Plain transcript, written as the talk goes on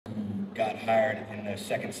got hired in the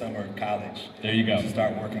second summer of college. There you go. To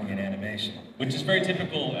start working in animation. Which is very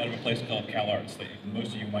typical out of a place called CalArts, that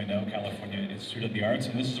most of you might know, California Institute of the Arts,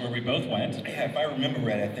 and this is where we both went. Yeah, if I remember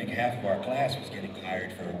right, I think half of our class was getting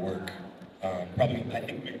hired for work. Probably, I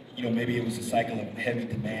think, you know, maybe it was a cycle of heavy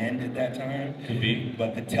demand at that time. Could be.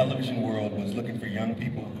 But the television world was looking for young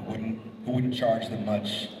people who wouldn't charge them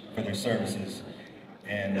much for their services.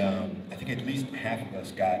 And I think at least half of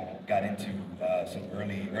us got into some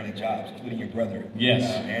early jobs, including your brother, yes,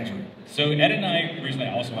 Andrew. So Ed and I, the reason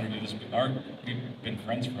I also want to do this, we've been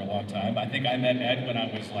friends for a long time. I think I met Ed when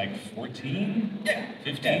I was like 14,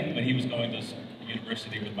 15, when he was going to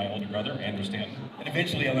university with my older brother, Andrew Stanton. And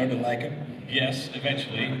eventually I learned to like him. Yes,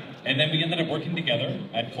 eventually. And then we ended up working together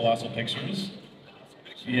at Colossal Pictures.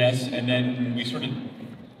 Yes, and then we sort of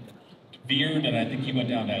veered, and I think he went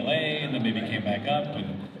down to LA, and then maybe came back up.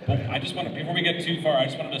 And well, I just want to, before we get too far, I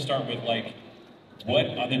just wanted to start with like, what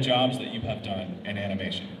are the jobs that you have done in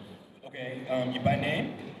animation? Okay, you by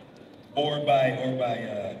name or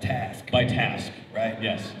by task? By task, right?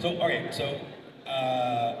 Yes. So okay, so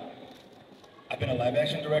I've been a live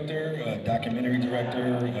action director, a documentary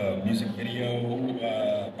director, music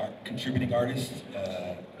video, contributing artist.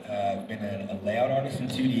 I've been a layout artist in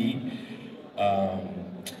 2D.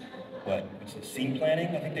 Scene planning?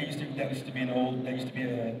 I think that used to be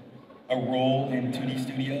a role in 2D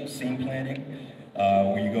studios, scene planning,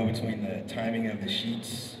 where you go between the timing of the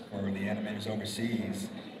sheets for the animators overseas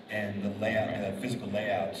and the layout, the physical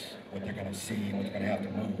layouts, what they're going to see and what they're going to have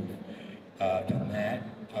to move. Done that.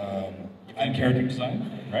 And character design,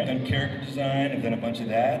 right? Done character design. I've done a bunch of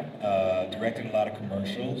that. Directed a lot of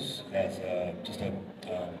commercials as just a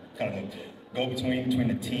kind of a go-between between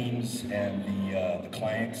the teams and the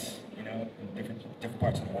clients. You know, in different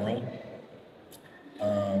parts of the world.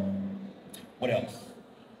 What else?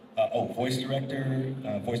 Voice director.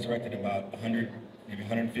 Voice directed about 100, maybe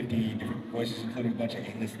 150 different voices, including a bunch of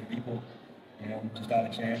A-listed people. You know, just out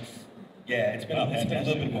of chance. Yeah, it's been a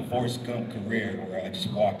little bit of a Forrest Gump career where I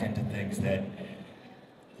just walked into things that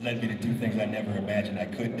led me to do things I never imagined I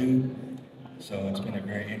could do. So it's been a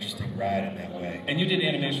very interesting ride in that way. And you did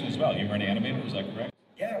animation as well. You were an animator, is that correct?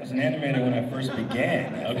 Yeah, I was an animator when I first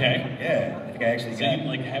began. Okay. Yeah, I think I actually so you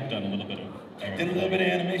like have done a little bit of. I did a little bit of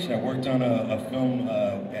animation. I worked on a film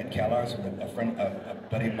at CalArts with a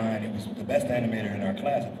buddy of mine. He was the best animator in our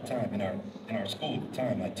class at the time, in our school at the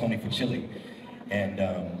time, Tony Fucilli. And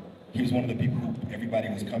he was one of the people who everybody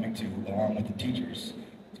was coming to along with the teachers.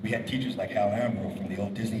 So we had teachers like Hal Ambrose from the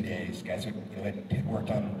old Disney days, guys who had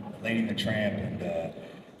worked on Lady and the Tramp, and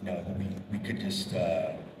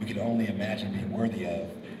we could only imagine being worthy of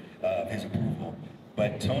his approval.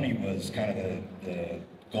 But Tony was kind of the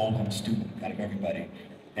golden student out of everybody,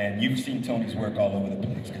 and you've seen Tony's work all over the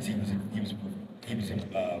place because he was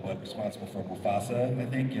responsible for Mufasa, I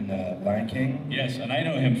think, in Lion King. Yes, and I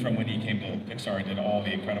know him from when he came to Pixar and did all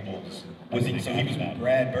the Incredibles. Was he? So he was with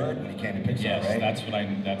Brad Bird when he came to Pixar, yes, right? Yes,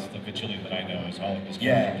 that's the Fucilli that I know, is all of his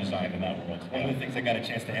character design in that world. One of the things I got a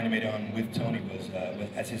chance to animate on with Tony was,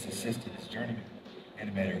 as his assistant, his journeyman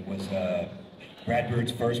animator, was Brad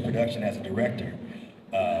Bird's first production as a director,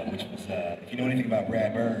 which was, if you know anything about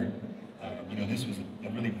Brad Bird, this was a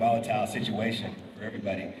really volatile situation for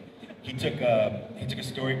everybody. He took a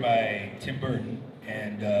story by Tim Burton,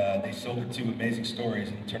 and they sold it to Amazing Stories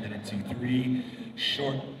and turned it into 3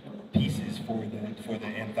 short pieces for the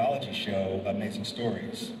anthology show Amazing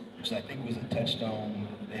Stories, which I think was a Touchstone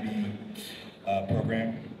maybe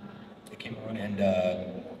program that came on. And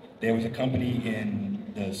there was a company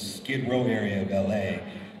in the Skid Row area of LA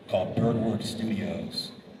called Birdworks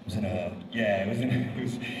Studios. It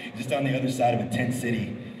was just on the other side of a tent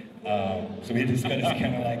city. So we had to spend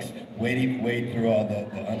kind of like wade through all the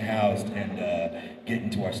unhoused and get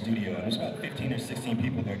into our studio. And there was about 15 or 16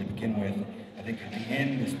 people there to begin with. I think at the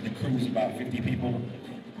end, the crew was about 50 people.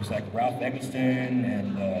 It was like Ralph Eggleston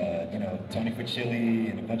and Tony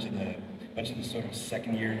Fucilli and a bunch of the sort of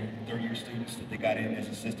second-year, third-year students that they got in as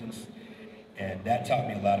assistants. And that taught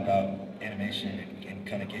me a lot about animation and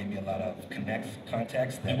kind of gave me a lot of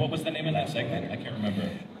context. And what was the name of that segment? I can't remember.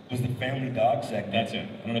 It was the Family Dog segment. That's it.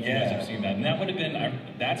 I don't know if you guys have seen that. And that would have been,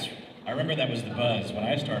 I remember that was the buzz when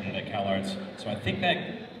I started at CalArts. So I think that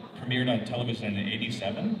premiered on television in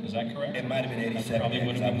 '87. Is that correct? It might have been '87. Probably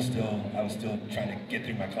would have been. I was still trying to get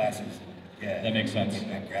through my classes. Yeah. That makes sense.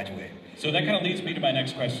 And graduate. So that kind of leads me to my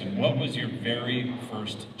next question. What was your very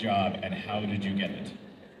first job, and how did you get it?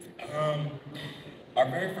 Our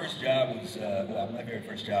very first job was, my very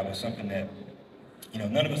first job was something that,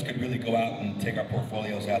 none of us could really go out and take our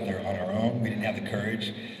portfolios out there on our own. We didn't have the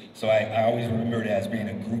courage. So I always remember it as being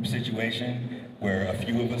a group situation. where a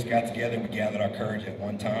few of us got together, we gathered our courage at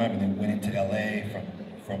one time, and then went into LA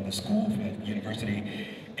from the school, from the university,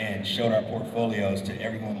 and showed our portfolios to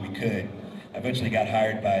everyone we could. I eventually got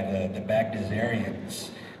hired by the Baghdasarians.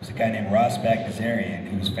 There's a guy named Ross Baghdasarian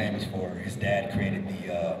who was famous for, his dad created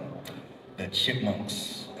the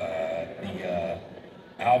Chipmunks,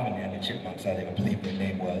 Alvin and the Chipmunks, I believe their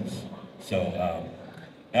name was. So,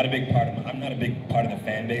 I'm not a big part of the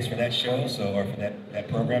fan base for that show, or for that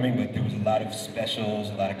programming, but there was a lot of specials,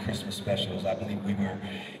 a lot of Christmas specials. I believe we were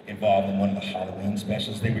involved in one of the Halloween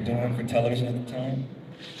specials they were doing for television at the time.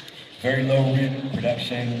 Very low-rent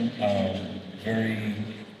production,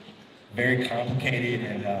 very complicated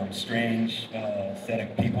and strange set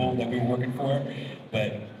of people that we were working for,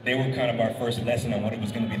 but they were kind of our first lesson on what it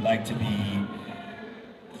was going to be like to be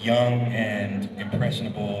young and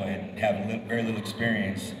impressionable and have very little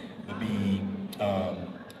experience, would be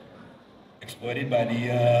exploited by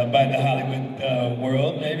the Hollywood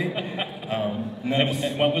world, maybe.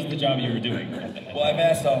 What was the job you were doing? Well, I've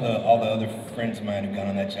asked all the other friends of mine who've gone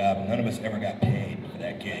on that job, and none of us ever got paid for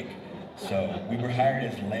that gig. So we were hired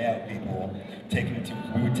as layout people.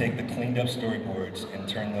 We would take the cleaned up storyboards and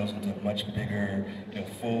turn those into much bigger,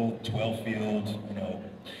 full 12-field,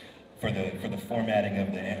 for the formatting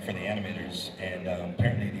for the animators. And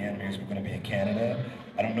apparently the animators were going to be in Canada.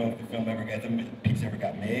 I don't know if the piece ever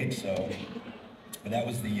got made. But that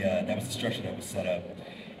was the structure that was set up,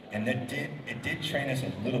 and it did train us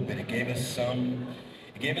a little bit.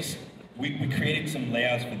 We created some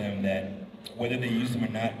layouts for them that, whether they used them or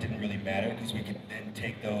not, didn't really matter, because we could then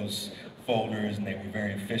take those folders, and they were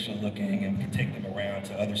very official looking, and we could take them around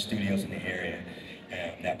to other studios in the area,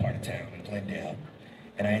 that part of town, in Glendale.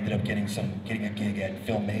 And I ended up getting a gig at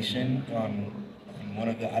Filmation on one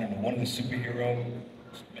of the superhero,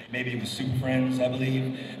 maybe it was Super Friends, I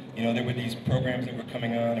believe. There were these programs that were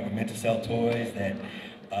coming on that were meant to sell toys that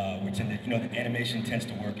the animation tends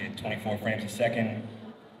to work at 24 frames a second.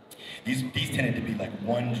 These tended to be like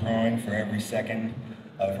one drawing for every second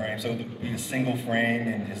of frame, so it would be a single frame,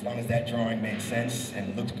 and as long as that drawing made sense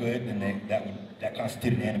and looked good, then that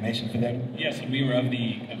constituted animation for them. Yes, and we were of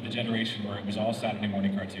the generation where it was all Saturday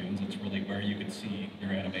morning cartoons. It's really where you could see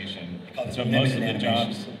your animation. So most of the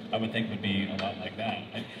jobs, I would think, would be a lot like that.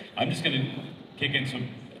 I'm just going to kick in some.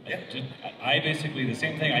 I basically, the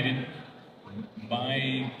same thing I did.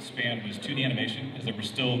 My span was 2D animation, because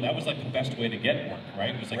that was like the best way to get work,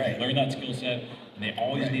 right? It was like you learn that skill set, and they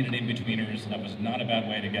always needed in-betweeners, and that was not a bad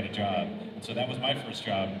way to get a job. And so that was my first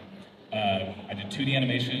job. I did 2D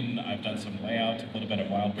animation, I've done some layout, a little bit of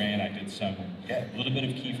Wild Brain, I did a little bit of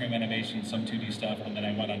keyframe animation, some 2D stuff, and then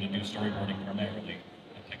I went on to do storyboarding primarily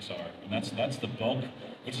at Pixar. And that's the bulk,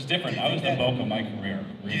 which is different. That was the bulk of my career.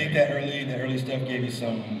 Do you think that early stuff gave you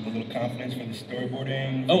a little confidence for the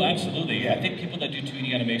storyboarding? Oh, absolutely. Yeah. I think people that do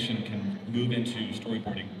 2D animation can move into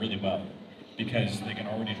storyboarding really well, because they can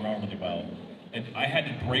already draw really well. And I had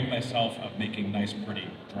to break myself of making nice, pretty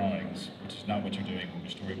drawings, which is not what you're doing when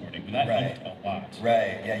you're storyboarding, but that helped a lot.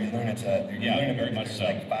 Right, yeah, you learn very much so.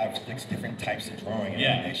 Like 5, 6 different types of drawing and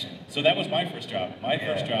animation. So that was my first job. My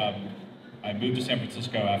first job, I moved to San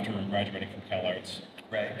Francisco after graduating from CalArts.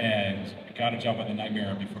 Right. And got a job with A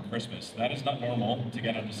Nightmare Before Christmas. That is not normal to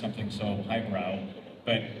get into something so highbrow,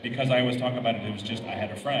 but because I was talking about it, it was just, I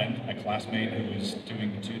had a friend, a classmate who was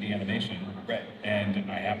doing 2D animation. Right. And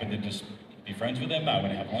I happened to just be friends with him. I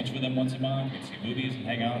would have lunch with him once a month. We'd see movies and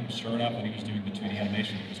hang out. And sure enough, when he was doing the 2D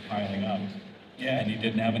animation, it was piling up. Yeah. And he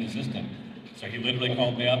didn't have an assistant. So he literally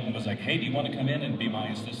called me up and was like, hey, do you want to come in and be my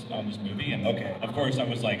assistant on this movie? And of course I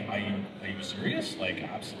was like, are you serious? Like,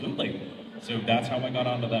 absolutely. So that's how I got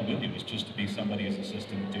onto that movie, was just to be somebody's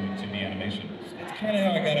assistant doing 2D animation. That's kind of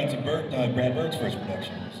how I got into Brad Bird's first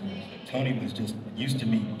production. Tony was just used to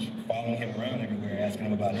me following him around everywhere, asking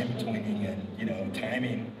him about in-betweening and,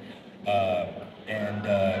 timing, and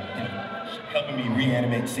helping me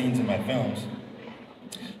reanimate scenes in my films.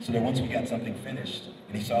 So that once we got something finished,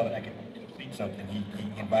 and he saw that I could complete something, he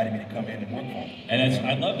invited me to come in and work for him. And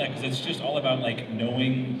I love that, because it's just all about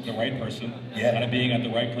knowing the right person, kind of being at the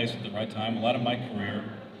right place at the right time. A lot of my career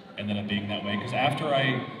ended up being that way, because after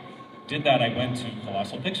I did that, I went to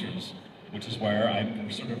Colossal Pictures, which is where I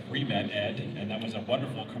sort of re-met Ed, and that was a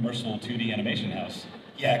wonderful commercial 2D animation house.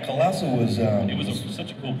 Yeah, Colossal was... it was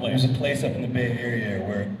such a cool place. It was a place up in the Bay Area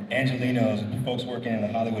where Angelinos and folks working in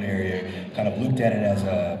the Hollywood area kind of looked at it as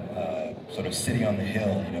a sort of city on the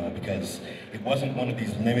hill, because it wasn't one of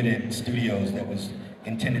these limited studios that was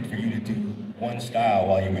intended for you to do one style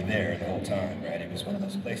while you were there the whole time, right? It was one of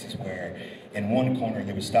those places where in one corner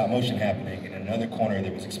there was stop motion happening, in another corner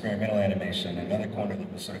there was experimental animation, in another corner there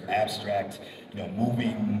was sort of abstract,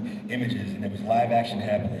 moving images, and there was live action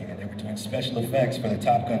happening, and they were doing special effects for the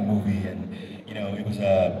Top Gun movie, and it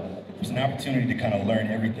was an opportunity to kind of learn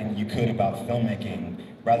everything you could about filmmaking,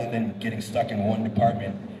 rather than getting stuck in one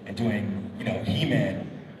department and doing, He-Man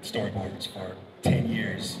storyboards for 10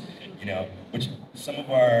 years, which some of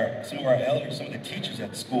our elders, some of the teachers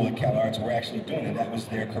at school at Cal Arts were actually doing it. That was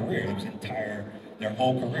their career. It was their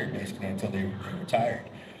whole career, basically, until they retired.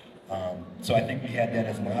 So I think we had that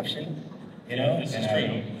as an option, This is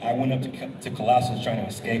true. I went up to Colossal trying to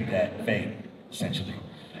escape that fate, essentially.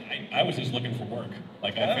 I was just looking for work.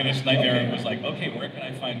 Like, I finished Nightmare and was like, okay, where can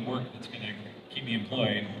I find work that's going to keep me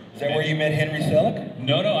employed? Is that where you met Henry Selick?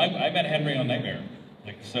 No, I met Henry on Nightmare.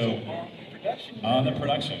 On the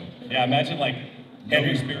production. Yeah, imagine no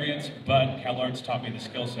experience, but Cal Arts taught me the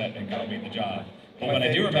skill set and got me the job. But what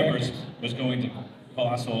I do remember was going to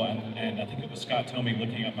Colossal, and I think it was Scott Tomey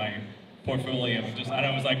looking at my portfolio, and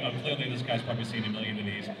I was like, oh, clearly this guy's probably seen a million of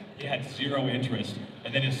these. He had zero interest,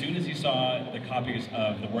 and then as soon as he saw the copies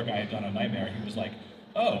of the work I had done on Nightmare, he was like,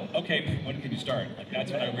 oh, okay, when can you start?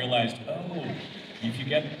 That's when I realized, oh, if you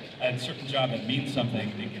get a certain job that means something,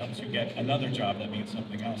 it helps you get another job that means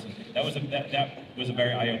something else. And that was a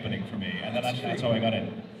very eye-opening for me, and that's how I got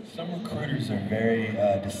in. Some recruiters are very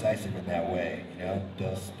decisive in that way,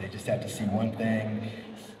 They just have to see one thing,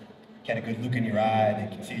 get a good look in your eye,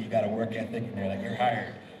 they can see you got a work ethic, and they're like, you're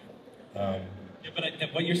hired. Yeah,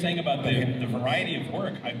 but what you're saying about the variety of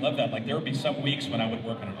work, I love that. There would be some weeks when I would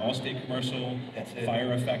work on an Allstate commercial,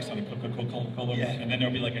 fire effects on a Coca-Cola, and then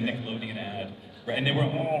there would be a Nickelodeon ad. Right. And they were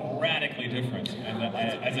all radically different. And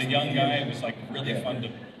as a young guy, it was really fun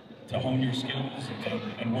to hone your skills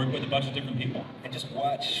and work with a bunch of different people. And just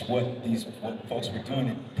watch what folks were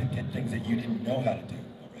doing and did things that you didn't know how to do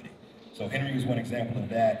already. So Henry was one example of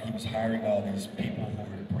that. He was hiring all these people who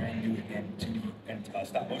were brand new in 2D and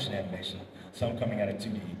stop motion animation, some coming out of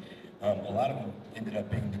 2D. A lot of them ended up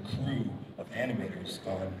being the crew of animators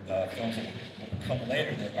on films that will come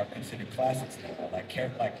later that are considered classics now,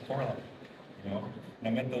 like Coraline. And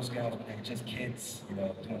I met those guys when they were just kids,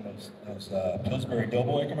 doing those Pillsbury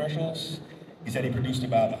Doughboy commercials. He said he produced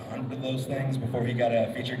about 100 of those things before he got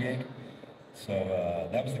a feature gig. So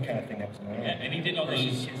that was the kind of thing that was going on. Yeah, and he did all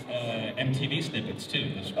those MTV snippets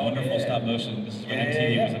too. This wonderful stop motion. This is when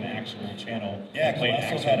MTV was an actual channel. Yeah, played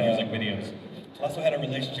actual music videos. Colossal had a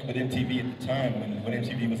relationship with MTV at the time when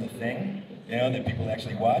MTV was a thing, that people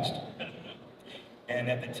actually watched. And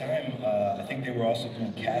at the time, I think they were also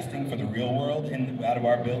doing casting for The Real World out of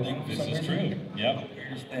our building. This is true. Yep.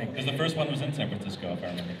 Weirdest thing. Because the first one was in San Francisco, if I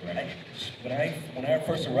remember correctly. When I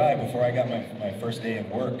first arrived, before I got my first day of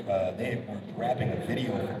work, they were wrapping a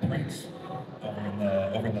video for Prince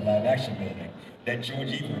over in the live action building that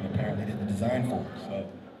George Evelyn apparently did the design for. So,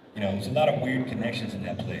 there's a lot of weird connections in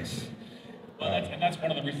that place. Well, that's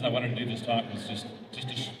one of the reasons I wanted to do this talk, was just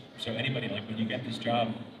to show anybody, when you get this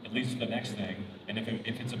job, at least the next thing, and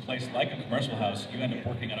if it's a place like a commercial house, you end up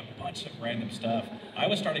working on a bunch of random stuff. I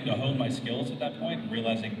was starting to hone my skills at that point and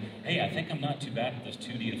realizing, hey, I think I'm not too bad at this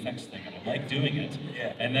 2D effects thing, and I like doing it.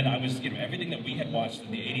 Yeah. And then I was, everything that we had watched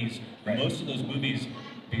in the 80s, most of those movies,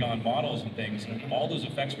 beyond models and things, all those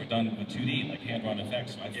effects were done with 2D, like hand-drawn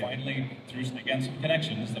effects. So I finally, through, again, some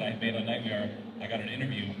connections that I had made on Nightmare, I got an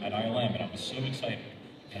interview at ILM, and I was so excited.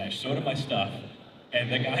 And I showed him my stuff,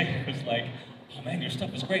 and the guy was like, oh man, your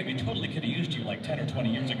stuff is great. We totally could have used you 10 or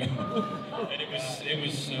 20 years ago. And it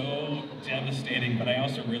was so devastating, but I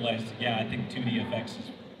also realized, yeah, I think 2D effects is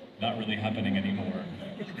not really happening anymore.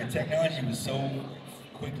 The technology was so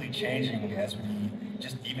quickly changing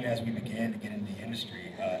even as we began to get into the industry.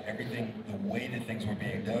 Everything, the way that things were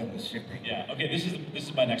being done was shifting. Yeah, okay, this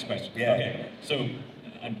is my next question. Yeah. Okay, so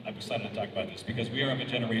I'm excited to talk about this because we are of a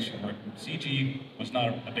generation where CG was not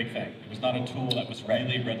a big thing. It was not a tool that was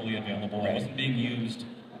really readily available. It wasn't being used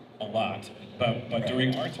a lot. But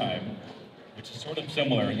during our time, which is sort of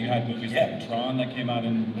similar, you had movies like Tron that came out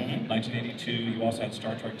in 1982. You also had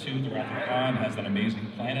Star Trek II, The Wrath of Khan, has that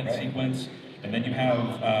amazing planet sequence. And then you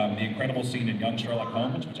have the incredible scene in Young Sherlock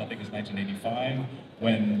Holmes, which I think is 1985,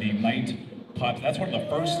 when the night pops. That's one of the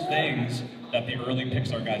first things that the early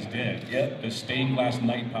Pixar guys did. Yep. The stained glass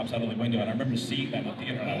night pops out of the window, and I remember seeing that in the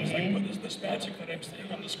theater, and I was like, what is this magic that I'm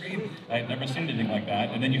seeing on the screen? I had never seen anything like that.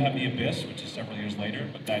 And then you have The Abyss, which is several years later,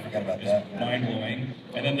 but that is mind-blowing.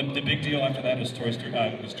 And then the big deal after that is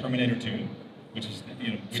was Terminator 2. Which is,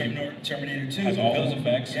 Terminator 2 has all those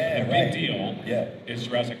effects. Yeah, the big deal is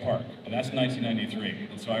Jurassic Park, and that's 1993.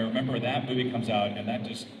 And so I remember that movie comes out, and that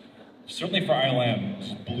just certainly for ILM,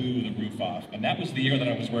 just blew the roof off. And that was the year that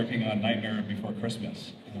I was working on Nightmare Before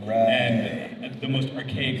Christmas. Right. And the most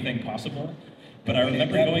archaic thing possible. But I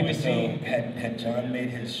remember going to see... Had John made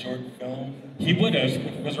his short film? He would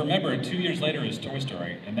have, because remember, 2 years later is Toy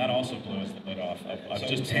Story, and that also blew us the lid off of So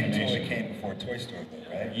just Tin animation. Toy came before Toy Story,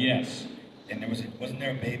 though, right? Yes. And wasn't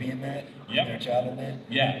there a baby in that? Yep. Was there a child in that?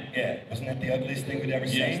 Yeah. Yeah. Wasn't that the ugliest thing we'd ever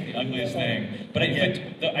seen? Yes, the ugliest thing. But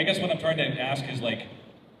I guess what I'm trying to ask is like,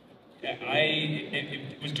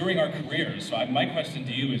 it was during our careers. So my question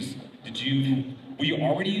to you is, were you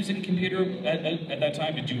already using computer at that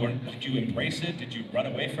time? Did you embrace it? Did you run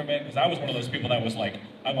away from it? Because I was one of those people that was like,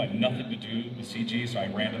 I want nothing to do with CG, so I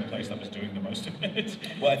ran to the place that was doing the most of it.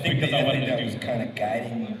 Well, I think that was kind of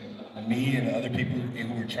guiding me and other people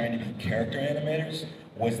who were trying to be character animators,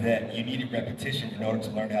 was that you needed repetition in order to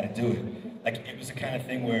learn how to do it. Like, it was the kind of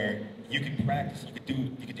thing where you could practice,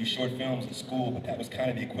 you could do short films in school, but that was kind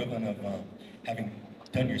of the equivalent of having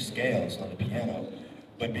done your scales on the piano.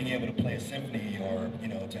 But being able to play a symphony, or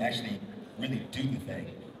to actually really do the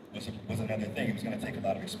thing, was another thing. It was going to take a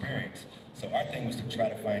lot of experience. So our thing was to try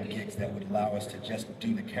to find gigs that would allow us to just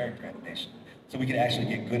do the character animation, so we could actually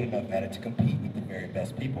get good enough at it to compete with the very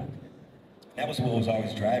best people. That was what was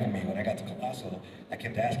always driving me. When I got to Colossal, I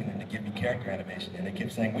kept asking them to give me character animation, and they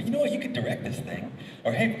kept saying, well, you know what, you could direct this thing.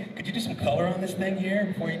 Or, hey, could you do some color on this thing here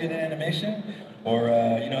before you did an animation? Or,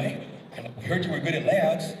 hey, we heard you were good at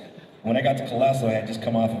layouts. When I got to Colossal, I had just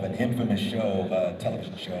come off of an infamous show,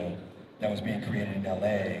 television show, that was being created in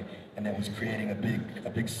LA, and that was creating a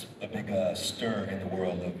big stir in the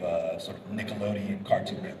world of sort of Nickelodeon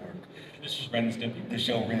Cartoon Network. This is Ren&Stimpy? The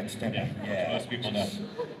show Ren&Stimpy, yeah. Most people know.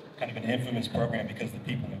 Kind of an infamous program because the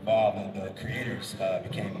people involved, the creators,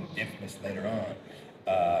 became infamous later on.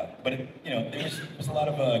 But there was a lot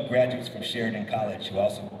of graduates from Sheridan College who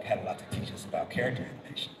also had a lot to teach us about character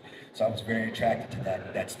animation. So I was very attracted to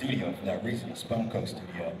that studio for that reason, the Spumco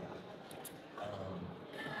studio.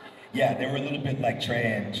 Yeah, they were a little bit like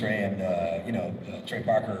Trey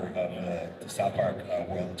Parker of the South Park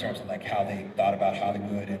world, in terms of like how they thought about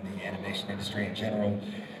Hollywood and the animation industry in general,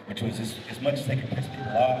 which was as much as they could piss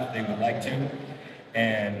people off, they would like to.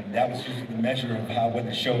 And that was usually the measure of whether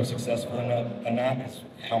the show was successful or not, is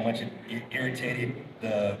how much it irritated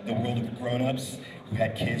the world of the grown-ups who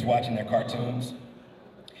had kids watching their cartoons.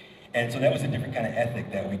 And so that was a different kind of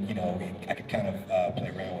ethic that I could kind of play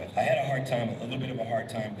around with. I had a little bit of a hard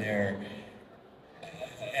time there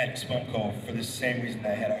at Spumco for the same reason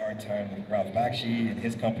I had a hard time with Ralph Bakshi and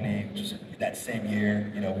his company, just that same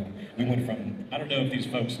year. We went from... I don't know if these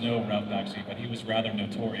folks know Ralph Bakshi, but he was rather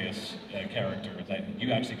notorious character that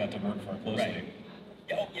you actually got to work for closely. Right.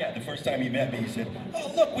 Oh, yeah, the first time he met me, he said,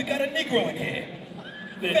 oh, look, we got a Negro in here.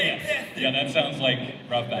 Yeah, that sounds like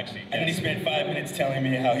Ralph Bakshi. And then he spent 5 minutes telling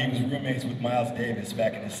me how he was roommates with Miles Davis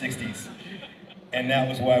back in the 60s. And that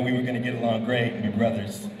was why we were going to get along great and be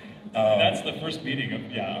brothers. That's the first meeting of,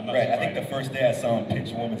 I'm not right, surprised. I think the first day I saw him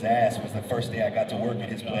pinch a woman's ass was the first day I got to work at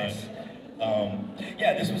his place.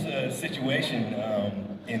 Yeah, this was a situation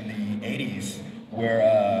in the 80s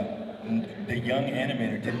where the young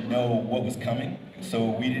animator didn't know what was coming.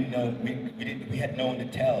 So we didn't know, we had no one to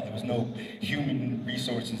tell. There was no human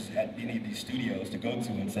resources at any of these studios to go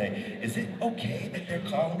to and say, is it okay that they're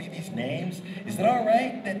calling me these names? Is it all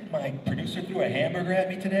right that my producer threw a hamburger at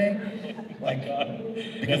me today? Like,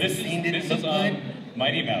 because the scene didn't look good?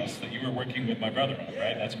 Mighty Mouse that you were working with my brother on,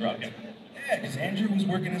 right? That's correct. Yeah, because Andrew was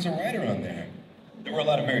working as a writer on there. There were a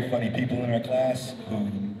lot of very funny people in our class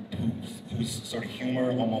whose sort of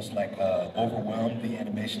humor almost like overwhelmed the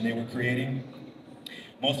animation they were creating.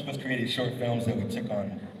 Most of us created short films that we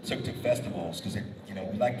took to festivals because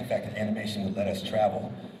we liked the fact that animation would let us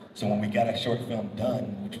travel. So when we got a short film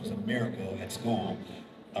done, which was a miracle at school,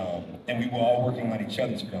 and we were all working on each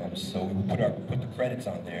other's films, so we would put the credits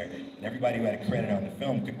on there, and everybody who had a credit on the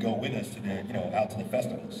film could go with us to the out to the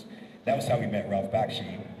festivals. That was how we met Ralph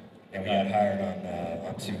Bakshi, and we got hired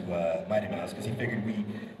onto Mighty Mouse because he figured we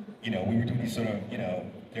were doing these sort of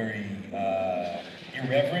very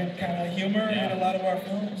irreverent kind of humor in a lot of our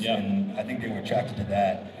films, and I think they were attracted to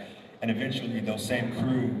that. And eventually, those same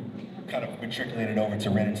crew kind of matriculated over to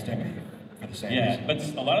Ren&Stimpy for the same reason. But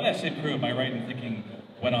a lot of that same crew, am I right in thinking,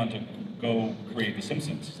 went on to go create The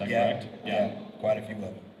Simpsons? Is that correct? Yeah, quite a few of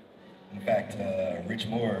them. In fact, Rich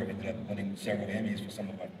Moore ended up winning several Emmys for some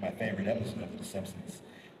of my favorite episodes of The Simpsons.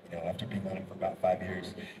 After being on it for about 5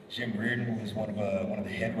 years. Jim Reardon was one of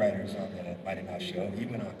the head writers on the Mighty Mouse show. He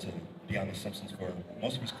went on to be on The Simpsons for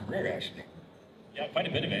most of his career, actually. Yeah, quite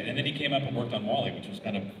a bit of it. And then he came up and worked on Wall-E, which was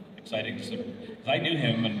kind of exciting to sort of, because I knew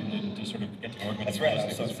him and to sort of get to work with him. That's right, I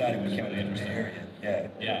was so excited when he came to the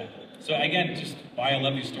area. Yeah. So again, just why I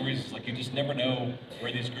love these stories is like you just never know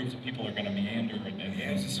where these groups of people are going to meander.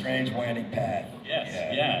 It was a strange winding path. Yes,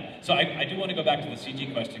 yeah. So I do want to go back to the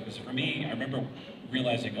CG question because for me, I remember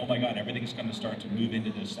realizing, oh my God, everything's going to start to move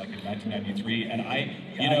into this like in 1993, and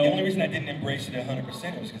the only reason I didn't embrace it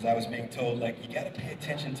 100% was because I was being told like you got to pay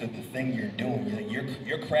attention to the thing you're doing.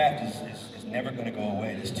 Your craft is never going to go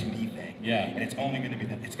away. This 2D thing. Yeah. And it's only going to be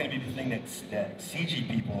the thing that CG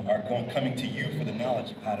people are coming to you for the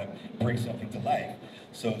knowledge of how to bring something to life.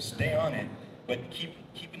 So stay on it, but keep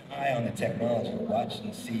an eye on the technology. Watch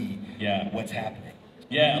and see what's happening.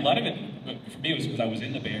 Yeah, a lot of it, for me, was because I was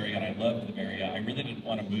in the Bay Area and I loved the Bay Area. I really didn't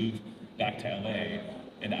want to move back to LA.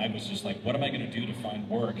 And I was just like, what am I going to do to find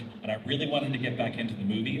work? And I really wanted to get back into the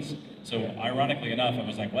movies. So ironically enough, I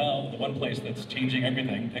was like, well, the one place that's changing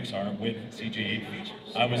everything, Pixar, with CG,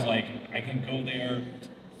 I was like, I can go there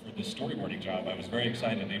for the storyboarding job. I was very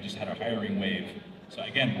excited. They just had a hiring wave. So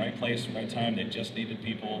again, right place, right time, they just needed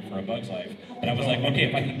people for A Bug's Life. And I was like, okay,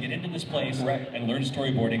 if I can get into this place and learn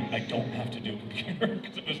storyboarding, I don't have to do computer,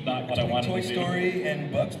 because it was not what I wanted to do. Toy Story and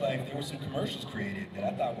Bug's Life, there were some commercials created that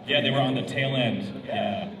I thought were they were on the tail end,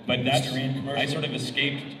 But that's, I sort of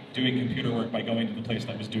escaped doing computer work by going to the place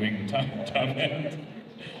that was doing the top end.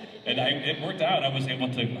 And it worked out. I was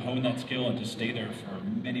able to hone that skill and to stay there for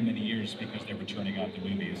many, many years because they were churning out the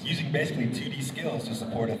movies. Using basically 2D skills to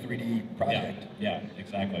support a 3D project. Yeah,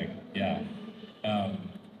 exactly. Yeah.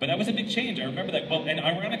 But that was a big change. I remember that. Well, and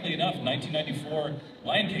ironically enough, 1994,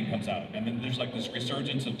 Lion King comes out, and then there's like this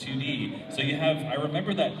resurgence of 2D. So you have, I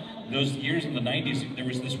remember that those years in the 90s, there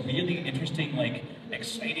was this really interesting, like,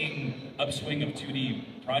 exciting upswing of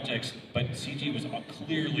 2D projects, but CG was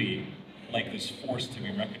clearly like this force to be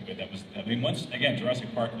reckoned with. That was, I mean, once again,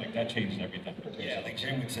 Jurassic Park, like that changed everything. Yeah, like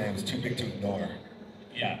Jim would say, it was too big to ignore.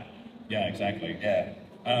 Yeah, exactly. Yeah.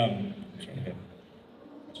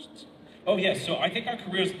 Oh yes, so I think our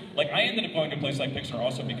careers, like I ended up going to a place like Pixar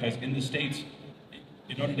also because in the States,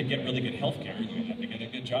 in order to get really good healthcare, you had to get a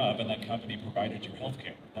good job, and that company provided your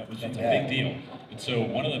healthcare. That's a big deal. And so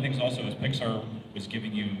one of the things also is Pixar was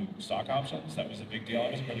giving you stock options. That was a big deal.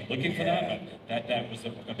 I was really looking for that, but that was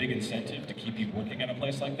a big incentive to keep you working at a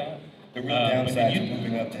place like that. The real downside to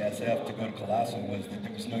moving up to SF to go to Colossal was that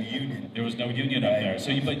there was no union. There was no union up there.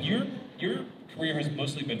 So, but your career has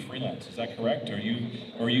mostly been freelance. Is that correct? Or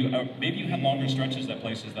maybe you had longer stretches at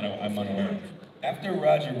places that I'm unaware of. After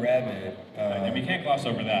Roger Rabbit, and we can't gloss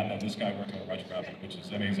over that this guy worked on Roger Rabbit, which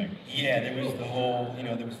is amazing. Yeah, there was the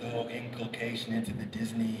whole inculcation into the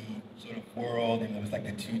Disney sort of world, and there was like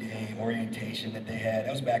the 2-day orientation that they had.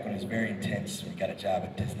 That was back when it was very intense when you got a job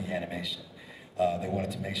at Disney Animation. They wanted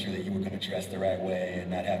to make sure that you were going to dress the right way and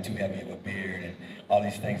not have too heavy of a beard and all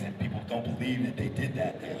these things that people don't believe that they did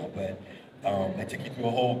that now, but they took you through a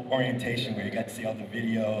whole orientation where you got to see all the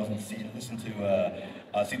videos and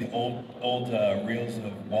see the old reels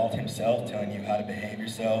of Walt himself telling you how to behave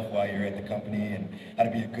yourself while you're at the company and how to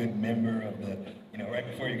be a good member of the, right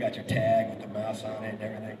before you got your tag with the mouse on it and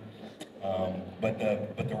everything. But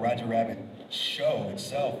the Roger Rabbit show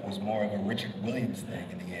itself was more of a Richard Williams thing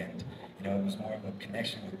in the end. It was more of a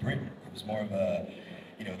connection with Britain. It was more of a,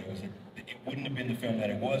 it wouldn't have been the film that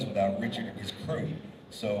it was without Richard and his crew.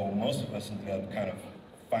 So most of us ended up kind of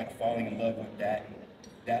falling in love with that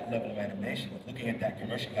level of animation, looking at that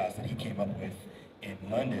commercial house that he came up with in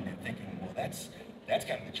London and thinking, well, that's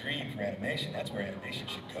kind of the dream for animation. That's where animation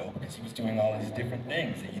should go, because he was doing all these different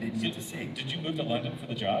things that you didn't get to see. Did you move to London for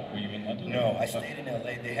the job? Were you in London? No, I stayed in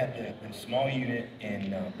LA. They had the small unit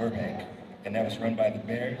in Burbank, and that was run by the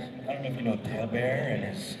Bears. I don't know if you know Dale Bear and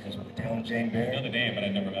his Dale and Jane Bear. I know the name, but I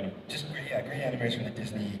never met him. Just great animators from the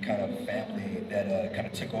Disney kind of family that kind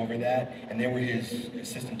of took over that, and they were his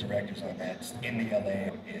assistant directors on that in the LA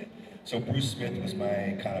area. So Bruce Smith was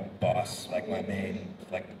my kind of boss, like my main,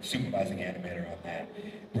 like supervising animator on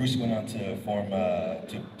that. Bruce went on to form,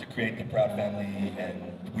 to create the Proud Family,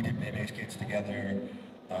 and we did Baby's Kids together.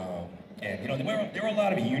 And there were a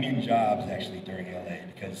lot of union jobs actually during LA,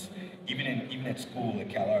 because even at school at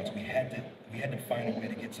Cal Arts, we had to find a way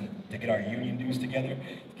to get our union dues together,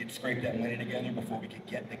 scrape that money together before we could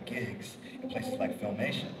get the gigs in places like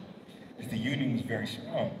Filmation, because the union was very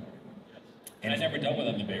strong. And I never dealt with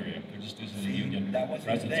it in the Bay Area. There just isn't a union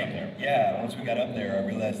presence up there. Yeah, once we got up there, I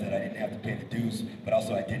realized that I didn't have to pay the dues, but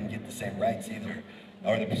also I didn't get the same rights either,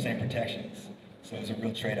 or the same protections. So it was a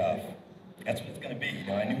real trade-off. That's what it's going to be.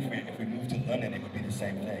 I knew if we moved to London, it would be the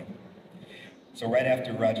same thing. So right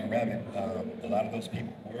after Roger Rabbit, a lot of those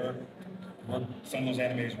people some of those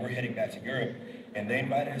animators were heading back to Europe, and they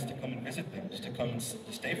invited us to come and visit them, just to come and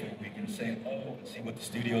to stay for a week and say hello and see what the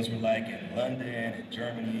studios were like in London, and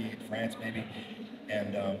Germany, and France maybe.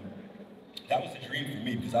 And that was a dream for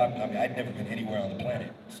me because I mean, I'd never been anywhere on the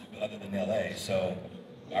planet other than LA. So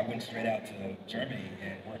I went straight out to Germany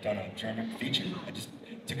and worked on a German feature. I just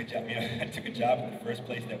took a job, I took a job in the first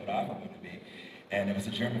place that would offer one to me. And it was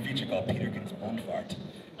a German feature called Peterkin's Mondfahrt.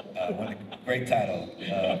 Great title.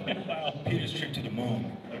 Peter's Trip to the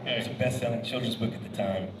Moon. Okay. It was a best-selling children's book at the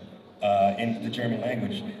time in the German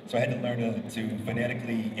language. So I had to learn to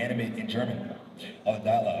phonetically animate in German, all the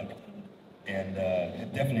dialogue. And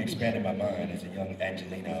it definitely expanded my mind as a young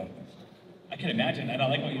Angelino. I can imagine, and I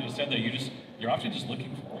like what you just said there. You're often just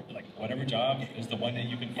looking for like whatever job is the one that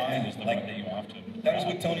you can find is the one that you often. That was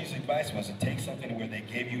what Tony's advice was: to take something where they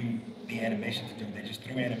gave you the animation to do. They just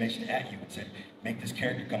threw animation at you and said, "Make this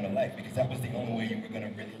character come to life," because that was the only way you were going to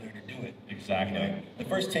really learn to do it. Exactly. You know, the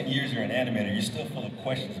first 10 years you're an animator, you're still full of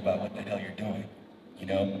questions about what the hell you're doing. You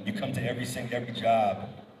know, you come to every job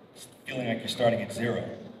feeling like you're starting at zero.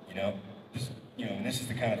 You know. And this is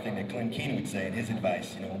the kind of thing that Glenn Keane would say in his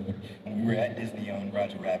advice. You know, when we were at Disney on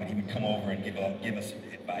Roger Rabbit, he would come over and give us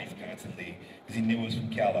advice constantly because he knew us from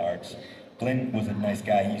Cal Arts. Glenn was a nice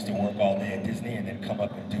guy. He used to work all day at Disney and then come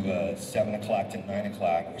up and do a 7 o'clock to 9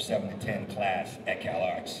 o'clock or 7 to 10 class at Cal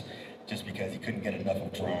Arts, just because he couldn't get enough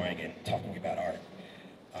of drawing and talking about art.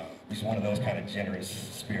 He's one of those kind of generous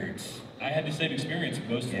spirits. I had the same experience.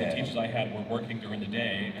 Most of the teachers I had were working during the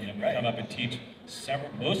day, and then would come up and teach.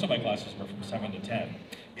 Most of my classes were from 7 to 10,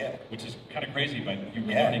 which is kind of crazy, but you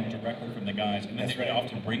were learning directly from the guys. And then they would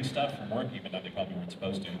often bring stuff from work, even though they probably weren't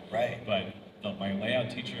supposed to. Right. But my layout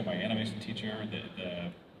teacher, my animation teacher,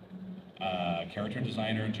 the character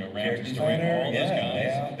designer, Joe Rams, all those guys.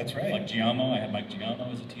 Yeah, that's right. Like Giammo, I had Mike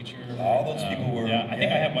Giammo as a teacher. All those people were. Yeah, I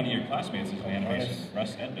think I had one of your classmates as my animation.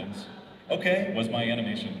 Russ Edmonds. Okay. Was my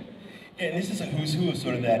animation. Yeah, and this is a who's who of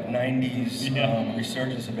sort of that 90s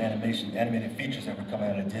resurgence of animated features that were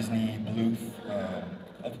coming out of Disney, Bluth,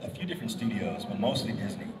 a few different studios, but mostly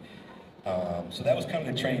Disney. So that was kind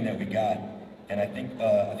of the training that we got. And I think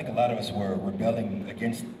a lot of us were rebelling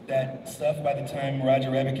against that stuff by the time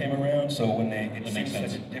Roger Rabbit came around. So when it seemed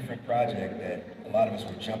such a different project that a lot of us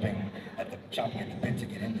were chomping at the bit to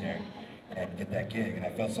get in there and get that gig. And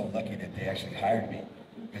I felt so lucky that they actually hired me.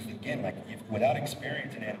 Because again, like without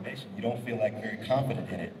experience in animation, you don't feel like very confident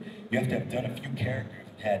in it. You have to have done a few characters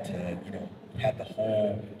and had the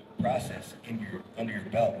whole process under your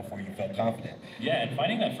belt before you felt confident. Yeah, and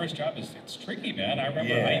finding that first job it's tricky, man. I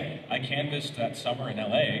remember I canvassed that summer in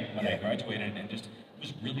LA when I graduated, and it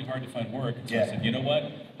was really hard to find work. And so I said, you know what?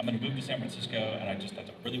 I'm going to move to San Francisco, and I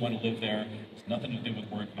really want to live there. It's nothing to do with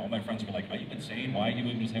work. And all my friends were like, are you insane? Why are you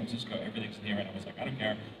moving to San Francisco? Everything's here. And I was like, I don't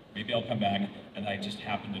care. Maybe I'll come back. And I just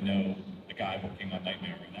happened to know the guy working on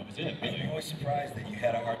Nightmare, and that was it. Really. I'm always surprised that you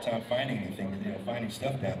had a hard time finding anything, finding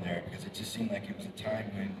stuff down there, because it just seemed like it was a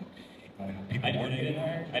time when people weren't getting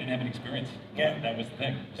hired. I didn't have any experience. Yeah. That was the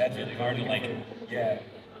thing. That's really hard to like. Yeah.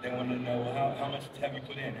 They wanted to know how much have you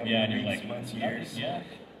put in? How and many you're weeks, like, months, years? Yeah.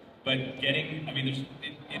 But there's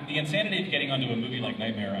the insanity of getting onto a movie like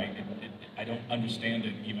Nightmare. I don't understand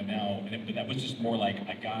it even now. But that was just more like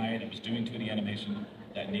a guy that was doing 2D animation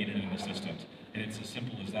that needed an assistant. And it's as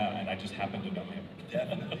simple as that, and I just happened to know him.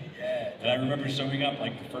 Definitely, yeah. And I remember showing up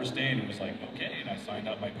like the first day, and it was like, okay, and I signed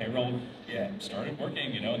out my payroll, started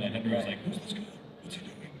working, and then Henry was like, who's this guy? What's he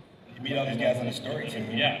doing? You meet all these guys on the story team.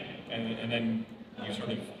 Yeah, and then you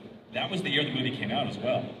that was the year the movie came out as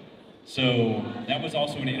well. So that was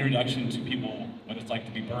also an introduction to people what it's like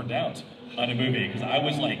to be burned out on a movie, because I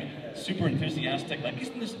was like super enthusiastic, like,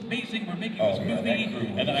 isn't this amazing, we're making this movie?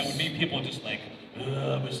 And then I would meet people just like,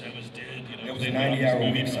 I wish I was dead, It was a 90-hour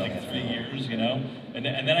movie for like 3 years, And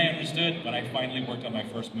then I understood when I finally worked on my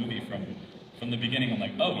first movie from the beginning. I'm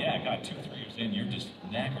like, oh yeah, God, 2-3 years in, you're just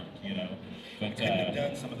knackered, But you couldn't have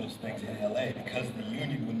done some of those things in LA because the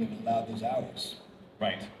union wouldn't have allowed those hours.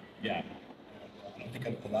 Right, yeah. I think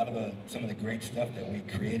some of the great stuff that we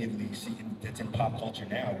creatively see that's in pop culture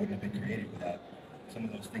now wouldn't have been created without some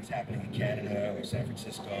of those things happening in Canada or San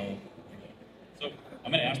Francisco. So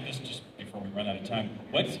I'm going to ask this just before we run out of time.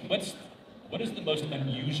 What is the most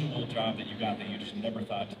unusual job that you got that you just never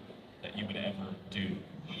thought that you would ever do,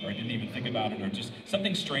 or didn't even think about it, or just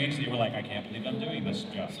something strange that you were like, I can't believe I'm doing this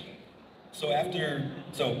job? So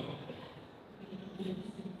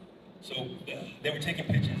they were taking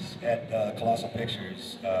pitches at Colossal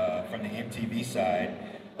Pictures from the MTV side.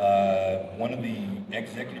 One of the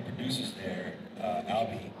executive producers there,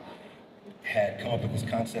 Albie, had come up with this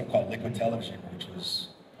concept called liquid television, which was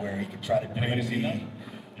where he could try to bring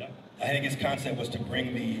I think his concept was to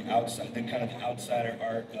bring the kind of outsider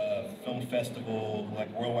art film festival, like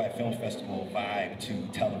worldwide film festival vibe to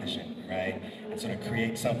television, right? And sort of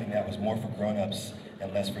create something that was more for grown-ups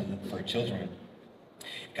and less for children.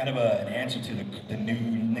 Kind of an answer to the new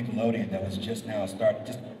Nickelodeon that was just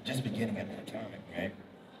beginning at that time, right?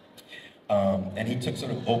 And he took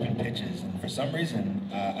sort of open pitches, and for some reason,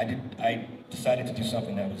 I decided to do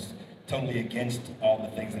something that was totally against all the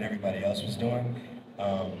things that everybody else was doing.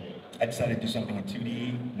 I decided to do something in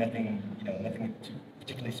 2D, nothing too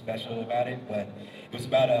particularly special about it, but it was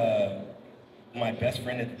about my best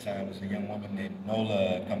friend at the time was a young woman named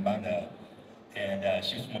Nola Kambanda, and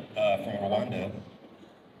she was from Rwanda,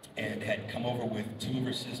 and had come over with 2 of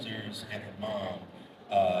her sisters and her mom,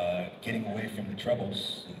 getting away from the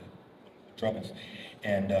troubles.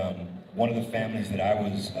 And one of the families that I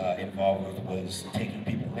was involved with was taking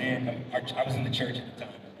people in. I was in the church at the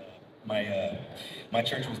time. My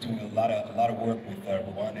church was doing a lot of work with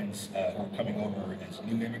Rwandans who were coming over as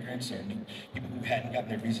new immigrants or new people who hadn't gotten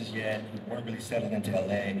their visas yet, who weren't really settled into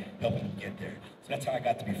LA, helping them get there. So that's how I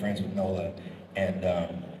got to be friends with Nola. And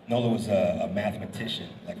Nola was a mathematician,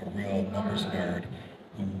 like a real numbers nerd,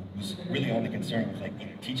 who was really only concerned with like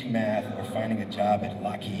either teaching math or finding a job at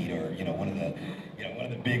Lockheed or one of the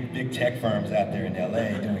big tech firms out there in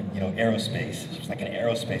LA doing aerospace. She was like an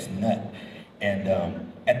aerospace nut. And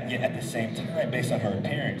at the same time, based on her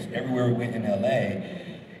appearance, everywhere we went in LA,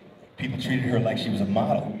 people treated her like she was a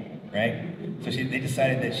model, right? So they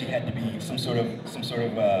decided that she had to be some sort of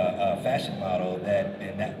fashion model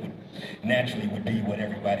and that would naturally be what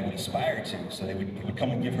everybody would aspire to. So they would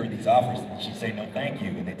come and give her these offers, and she'd say no, thank you,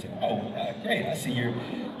 and they'd say, oh, great, I see you're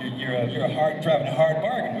driving a hard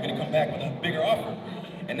bargain. We're going to come back with a bigger offer.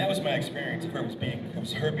 And that was my experience of her. It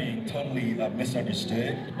was her being totally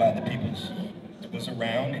misunderstood by the people she was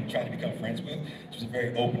around and trying to become friends with. She was a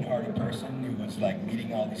very open-hearted person who was like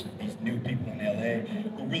meeting all these new people in LA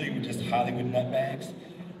who really were just Hollywood nutbags.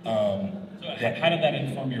 So how did that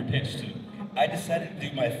inform your pitch too? I decided to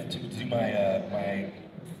do my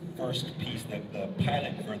first piece, the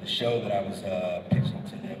pilot for the show that I was pitching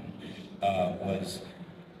to them was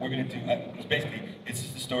it's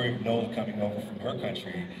just the story of Nola coming over from her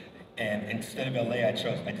country, and instead of LA, I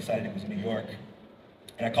decided it was New York,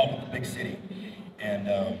 and I called it the big city, and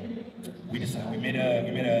we made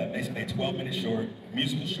basically a 12-minute short,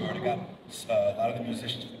 musical short. I got a lot of the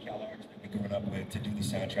musicians from the Cal Arts that we grew up with to do the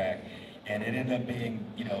soundtrack, and it ended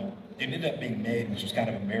up being made, which was kind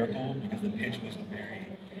of a miracle because the pitch wasn't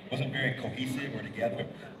very cohesive or together.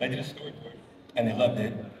 But I did a storyboard, and they loved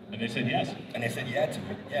it. And they said yes? And they said yeah to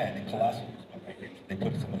it, yeah, and then Colossal, they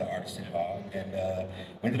put some of the artists involved, and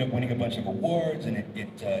we ended up winning a bunch of awards, and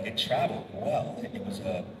it traveled well.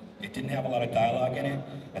 It didn't have a lot of dialogue in it.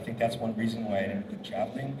 I think that's one reason why it ended up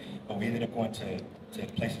traveling, but we ended up going to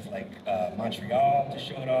places like Montreal to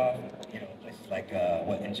show it off, places like,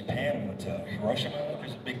 in Japan, we went to Hiroshima,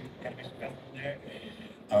 there's a big animation festival there.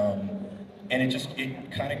 And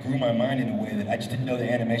it kind of grew my mind in a way that I just didn't know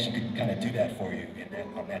that animation could kind of do that for you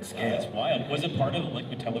on that scale. That's wild. Was it part of the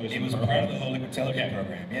Liquid Television It was program? part of the whole Liquid Television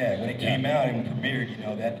program, yeah. When it came out and premiered,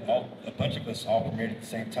 a bunch of us all premiered at the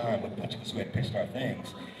same time, with a bunch of us who had pitched our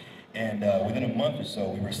things. And within a month or so,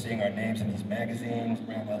 we were seeing our names in these magazines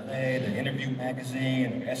around LA, the Interview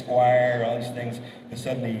magazine, Esquire, all these things, because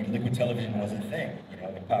suddenly Liquid Television was a thing,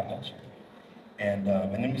 in pop culture. And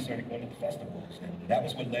then we started going to the festivals, and that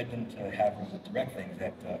was what led them to have us direct things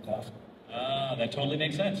at Colossal. That totally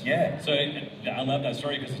makes sense. Yeah. So I love that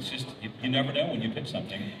story because it's just, you never know when you pitch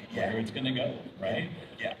something where it's going to go, right?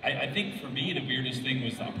 Yeah. I think for me, the weirdest thing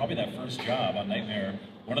was probably that first job on Nightmare.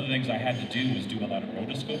 One of the things I had to do was do a lot of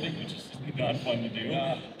rotoscoping, which is not fun to do.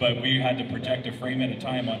 But we had to project a frame at a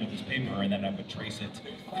time onto this paper, and then I would trace it.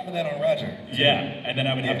 I have that on Roger. Yeah, and then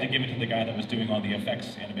I would have to give it to the guy that was doing all the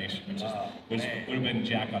effects animation, which would have been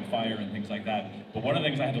Jack on Fire and things like that. But one of the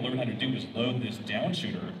things I had to learn how to do was load this down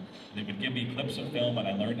shooter. They would give me clips of film, and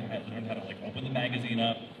I learned how to open the magazine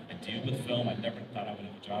up and deal with film. I never thought I would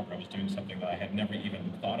have a job where I was doing something that I had never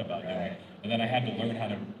even thought about doing. And then I had to learn how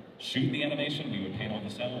to shoot the animation. We would paint all the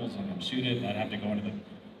cells and then shoot it, and I'd have to go into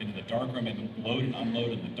the darkroom and load and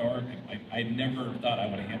unload in the dark. I never thought I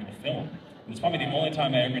would have handled film. And it's probably the only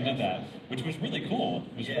time I ever did that, which was really cool.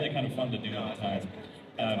 It was really kind of fun to do at the time.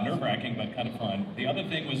 Nerve-wracking, but kind of fun. The other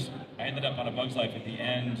thing was I ended up on A Bug's Life at the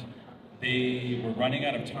end. They were running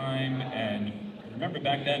out of time, and remember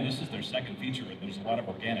back then, this is their second feature, and there's a lot of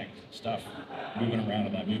organic stuff moving around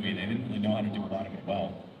in that movie. They didn't really know how to do a lot of it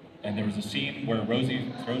well. And there was a scene where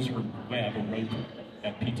Rosie throws her web, a rope,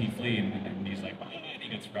 at P.T. Flea, and he's like, and he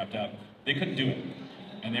gets wrapped up. They couldn't do it.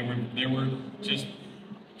 And they were just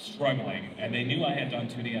struggling, and they knew I had done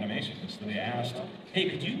 2D animation, so they asked, hey,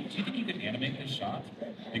 do you think you could animate this shot?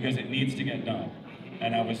 Because it needs to get done.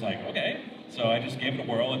 And I was like, okay. So I just gave it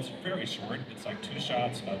a whirl. It's very short. It's like 2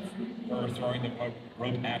 shots of her throwing the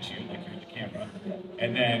rope at you, like you're the camera.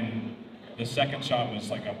 And then the second shot was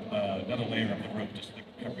like another layer of the rope, just like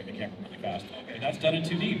covering the camera really fast. Okay, that's done in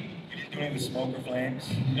 2D. You didn't do any of the smoke or flames?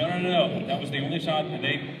 No. That was the only shot, and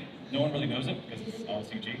no one really knows it because it's all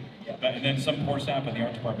CG. Yeah. And then some poor sap in the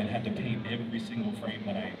art department had to paint every single frame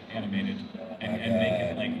that I animated and make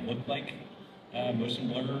it like look like motion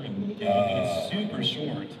blur, and it's super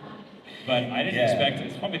short. But I didn't expect it.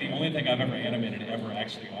 It's probably the only thing I've ever animated ever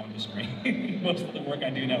actually on the screen. Most of the work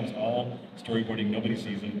I do now is all storyboarding. Nobody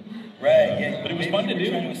sees it. Right, yeah. But it was fun to do.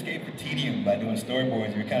 You were trying to escape the tedium by doing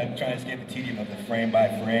storyboards. You were kind of trying to escape the tedium of the frame by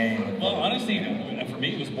frame. Well, honestly, for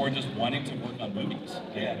me, it was more just wanting to work on movies.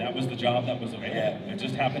 Yeah, that was the job that was available. Yeah. It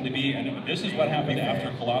just happened to be, and this is what happened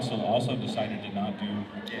after Colossal also decided to not do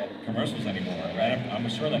commercials anymore, right? I'm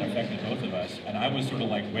sure that affected both of us, and I was sort of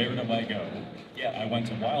like, where do I go? Yeah, I went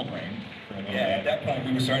to Wild Brain for a little bit. At that point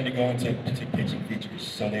we were starting to go into pitching features.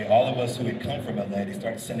 So all of us who had come from LA, they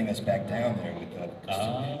started sending us back down there with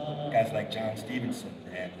guys like John Stevenson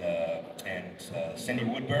and Cindy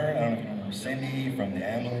Woodburn. I don't know if you remember Cindy from the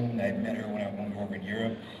Amlin. I met her when we were over in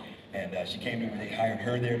Europe. And she came to, they hired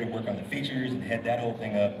her there to work on the features and head that whole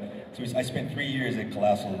thing up. So I spent 3 years at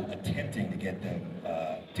Colossal attempting to get them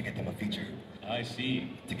a feature. I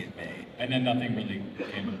see. To get made. And then nothing really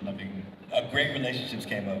came of nothing. Great relationships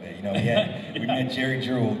came of it. You know, we met Jerry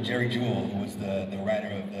Jewell, who was the writer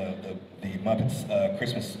of the Muppets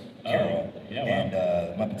Christmas Carol, and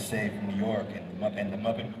Muppets Saved from New York, and the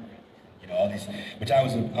Muppet, you know, all these. Which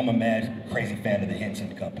I'm a mad, crazy fan of the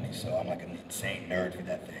Henson company, so I'm like an insane nerd for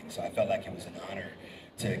that thing. So I felt like it was an honor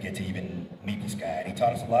to get to even meet this guy, and he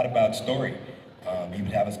taught us a lot about story. He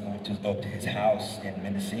would have us go to his house in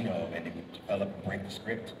Mendocino, and he would develop and break the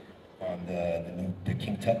script on the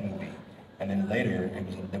King Tut movie. And then later,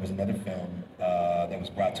 there was another film that was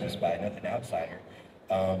brought to us by an outsider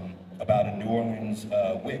about a New Orleans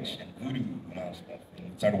witch and voodoo and all that stuff.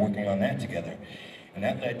 And started working on that together. And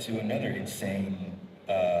that led to another insane,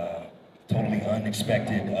 totally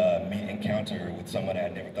unexpected encounter with someone I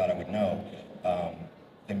never thought I would know.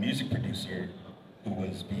 The music producer who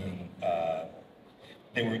was being,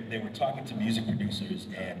 they were talking to music producers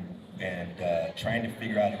and trying to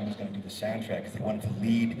figure out who was going to do the soundtrack because they wanted to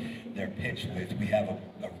lead their pitch with, we have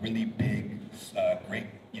a really big, great,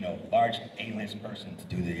 you know, large A-list person to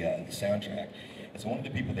do the soundtrack. And so one of the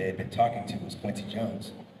people they had been talking to was Quincy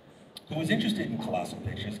Jones, who was interested in Colossal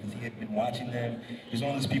Pictures because he had been watching them. He's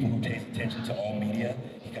one of those people who pays attention to all media.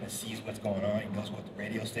 He kind of sees what's going on. He knows what the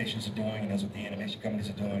radio stations are doing. He knows what the animation companies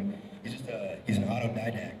are doing. He's an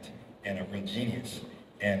autodidact and a real genius.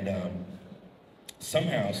 And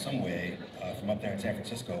somehow, some way, from up there in San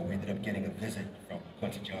Francisco, we ended up getting a visit from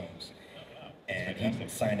Quincy Jones. And he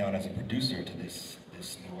signed on as a producer to this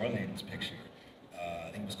New Orleans picture.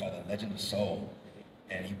 I think it was called The Legend of Soul.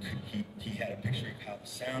 And he had a picture of how the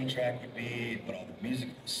soundtrack would be, and put all the music,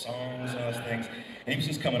 the songs, and all those things. And he was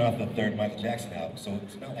just coming off the third Michael Jackson album, so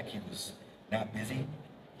it's not like he was not busy,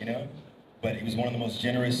 you know? But he was one of the most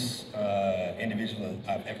generous individuals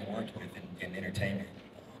I've ever worked with in entertainment.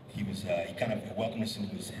 He kind of welcomed us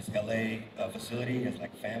into his LA facility as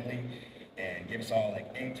like family, and gave us all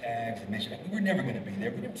like name tags and mentioned we were never going to be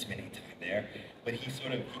there. We didn't spend any time there. But he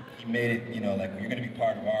made it, you know, like you're going to be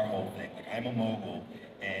part of our whole thing. Like I'm a mogul,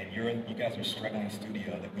 and you guys are a struggling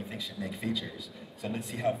studio that we think should make features. So let's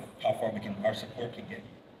see how far our support can get.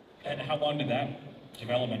 And how long did that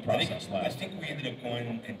development process last? I think we ended up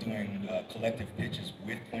going and doing collective pitches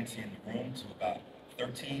with Quincy in the room to about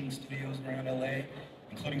 13 studios around LA,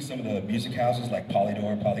 including some of the music houses like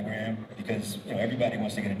Polydor, Polygram, because you know everybody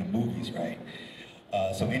wants to get into movies, right?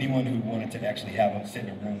 So anyone who wanted to actually have them sit in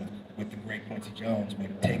a room with the great Quincy Jones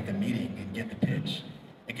would take the meeting and get the pitch.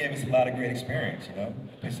 It gave us a lot of great experience, you know.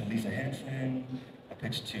 I pitched to Lisa Henson. I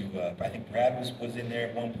pitched to, I think Brad was in there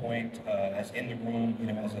at one point as in the room, you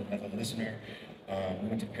know, as a listener. We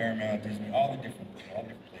went to Paramount, Disney, all the different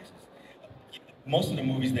places. Most of the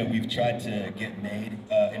movies that we've tried to get made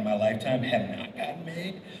in my lifetime have not gotten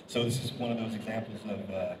made. So this is one of those examples of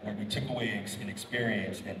where we took away an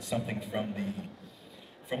experience and something from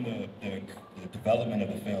the development of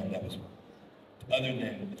the film that was other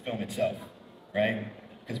than the film itself, right?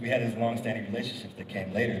 Because we had these long-standing relationships that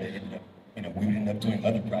came later that ended up, you know, we would end up doing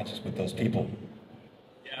other projects with those people.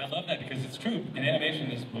 Yeah, I love that because it's true. In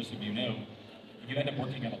animation, as most of you know, you end up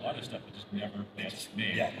working on a lot of stuff that just never gets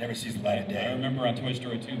made. Yeah, never sees the light of day. I remember on Toy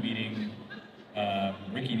Story 2 meeting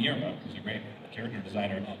Ricky Nierma, who's a great character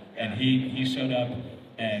designer, and he showed up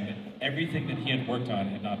and everything that he had worked on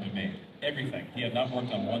had not been made. everything. He had not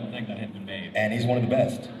worked on one thing that had been made. And he's one of the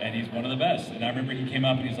best. And he's one of the best. And I remember he came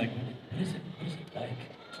up and he's like, what is it like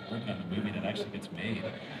to work on a movie that actually gets made?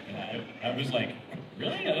 And I was like,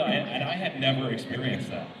 really? And I had never experienced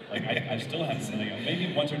that. Like, I still hadn't,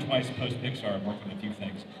 maybe once or twice post-Pixar I've worked on a few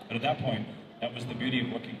things. But at that point, that was the beauty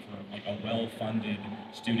of working for like a well-funded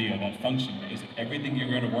studio that functioned, is that everything you're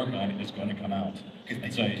going to work on is going to come out.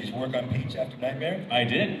 Did you work on Peach after Nightmare? I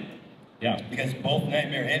did, yeah. Because both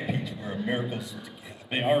Nightmare and Peach were miracles.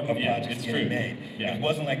 They are, yeah, it's true. Made. Yeah. It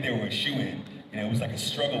wasn't like they were a shoe-in. You know, it was like a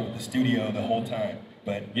struggle with the studio the whole time.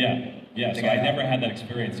 But yeah. So I never had that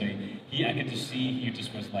experience. So I could just see he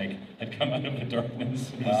just was like, had come out of the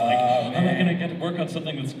darkness. And was like, how am I going to get to work on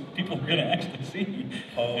something that people are going to actually see?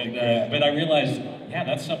 But I realized, yeah,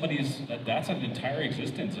 that's an entire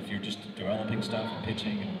existence if you're just developing stuff and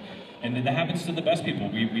pitching. And that happens to the best people.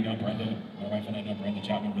 We know Brenda, my wife and I know Brenda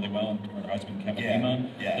Chapman really well, and her husband Kevin Lima.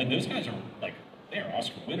 Yeah. And those guys are like, they are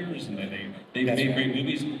Oscar winners, and they've made great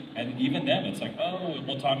movies. And even them, it's like,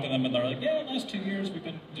 we'll talk to them, and they're like, yeah, the last 2 years we've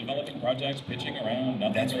been developing projects, pitching around,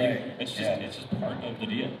 nothing. That's right. It's just part of the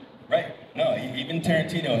deal. Right. No, even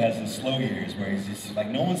Tarantino has his slow years where he's just like,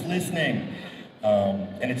 no one's listening.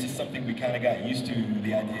 And it's just something we kind of got used to,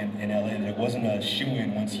 the idea in LA that it wasn't a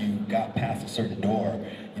shoe-in once you got past a certain door,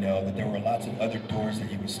 you know, that there were lots of other doors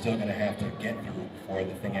that you were still going to have to get through before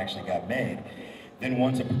the thing actually got made. Then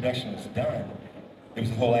once a production was done, there was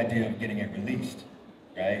the whole idea of getting it released,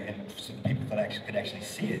 right? And so people could actually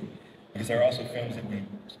see it. Because there are also films that we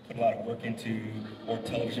put a lot of work into, or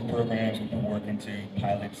television programs we put work into,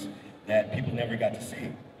 pilots, that people never got to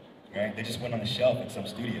see, right? They just went on the shelf in some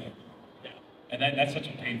studio. And that's such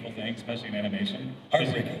a painful thing, especially in animation.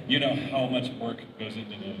 Heartbreaking. You know how much work goes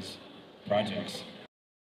into those projects.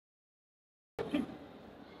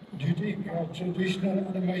 Do you think traditional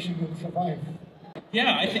animation will survive?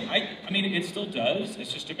 Yeah, I mean, it still does.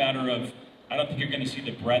 It's just a matter of, I don't think you're going to see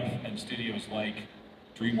the breadth and studios like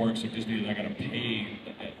DreamWorks or Disney that are going to pay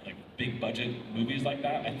like big budget movies like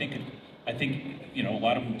that. I think you know, a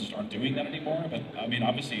lot of them just aren't doing that anymore. But I mean,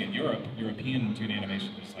 obviously in Europe, European 2D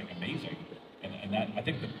animation is like amazing. And that, I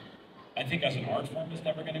think as an art form is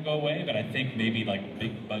never going to go away, but I think maybe like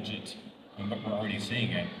big budget, we're already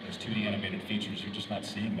seeing it, there's 2D animated features, you're just not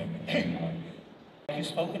seeing them anymore. You've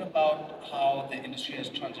spoken about how the industry has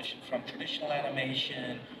transitioned from traditional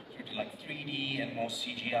animation through to like 3D and more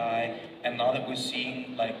CGI, and now that we're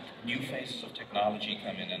seeing like new phases of technology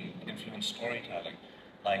come in and influence storytelling,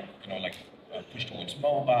 like, you know, like push towards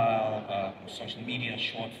mobile, social media,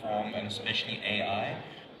 short form, and especially AI.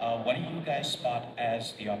 What do you guys spot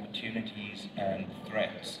as the opportunities and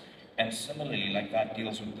threats? And similarly, like that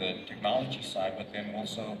deals with the technology side, but then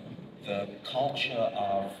also the culture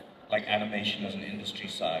of like animation as an industry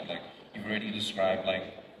side. Like you've already described like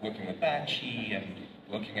working with Bakshi and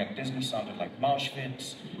working at Disney sounded like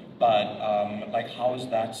Mauschwitz, but like how is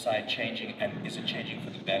that side changing, and is it changing for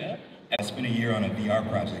the better? I spent a year on a VR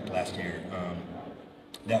project last year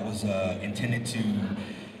that was intended to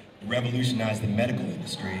revolutionize the medical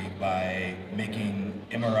industry by making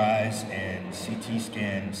MRIs and CT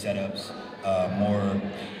scan setups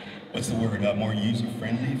more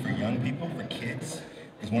user-friendly for young people, for kids.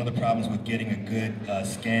 Because one of the problems with getting a good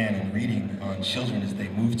scan and reading on children is they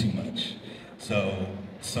move too much. So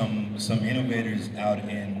some innovators out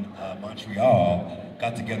in Montreal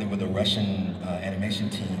got together with a Russian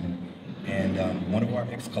animation team. And one of our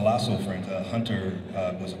ex-Colossal friends, Hunter,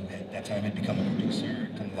 was at that time had become a producer,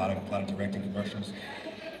 done a lot of directing commercials.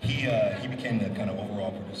 He became the kind of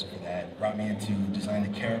overall producer for that, brought me in to design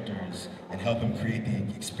the characters and help him create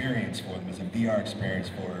the experience for them as a VR experience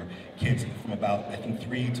for kids from about, I think,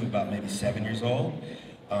 3 to about maybe 7 years old,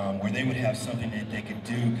 where they would have something that they could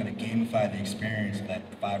do, kind of gamify the experience,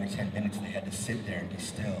 like 5 or 10 minutes they had to sit there and be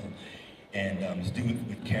still. And just do it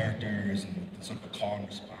with characters and sort of a call and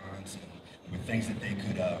response, and with things that they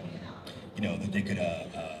could,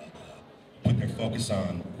 put their focus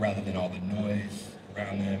on rather than all the noise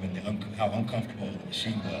around them and how uncomfortable the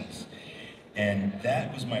machine was. And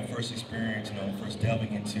that was my first experience, first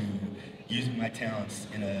delving into using my talents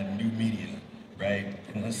in a new media, right?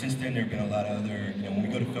 And since then, there have been a lot of other, when we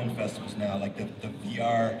go to film festivals now, like the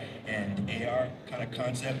VR and AR kind of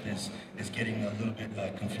concept is getting a little bit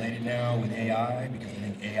conflated now with AI, because I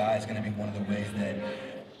think AI is going to be one of the ways that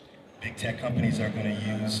big tech companies are going to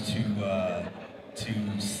use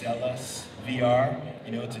to sell us VR,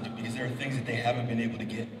 because there are things that they haven't been able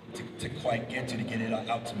to quite get to get it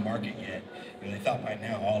out to market yet. They thought by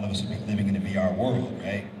now all of us would be living in a VR world,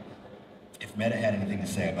 right? If Meta had anything to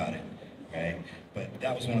say about it, right? But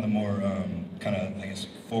that was one of the more kind of, I guess,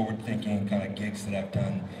 forward-thinking kind of gigs that I've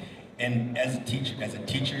done. And as a teacher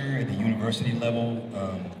at the university level,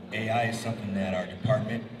 AI is something that our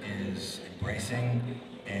department is embracing,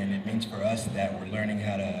 and it means for us that we're learning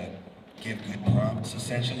how to give good prompts,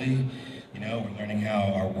 essentially. You know, we're learning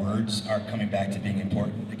how our words are coming back to being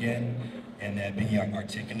important again, and that being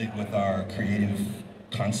articulate with our creative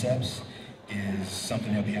concepts is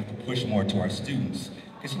something that we have to push more to our students.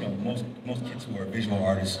 Because, you know, most kids who are visual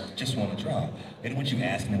artists just want to draw. They don't want you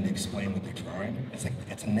asking them to explain what they're drawing. It's like,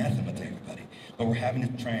 it's anathema to everybody. But we're having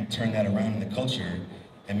to try and turn that around in the culture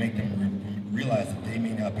and make them realize that they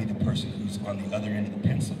may not be the person who's on the other end of the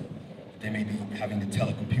pencil. They may be having to tell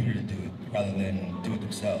a computer to do it rather than do it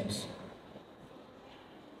themselves.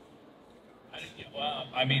 Well,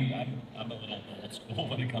 I mean, I'm a little old school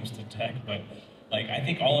when it comes to tech, but like I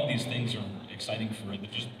think all of these things are exciting for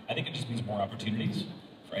I think it just means more opportunities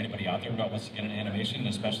for anybody out there who wants to get into animation,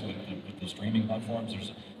 especially with the streaming platforms.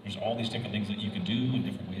 There's all these different things that you can do and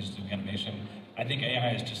different ways to do animation. I think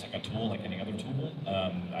AI is just like a tool, like any other tool.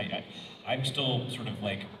 I'm still sort of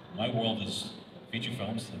like, my world is feature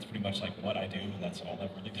films. That's pretty much like what I do, and that's all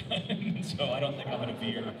I've really done. So I don't think I'm going to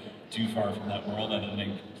veer too far from that world other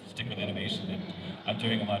than stick with animation. And I'm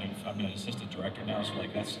doing I'm an assistant director now, so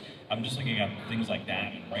like I'm just looking at things like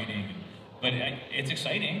that and writing. But it's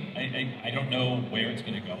exciting. I don't know where it's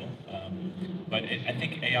going to go. But I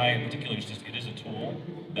think AI in particular is it is a tool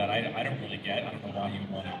that I don't really get. I don't know why you would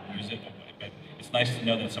want to use it, but it's nice to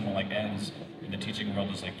know that someone like En's in the teaching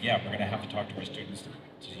world is like, yeah, we're going to have to talk to our students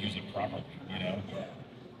to use it properly, you know?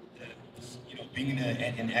 You know, being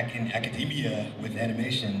in academia with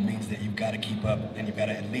animation means that you've got to keep up and you've got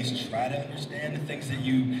to at least try to understand the things that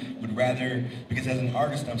you would rather, because as an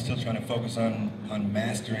artist, I'm still trying to focus on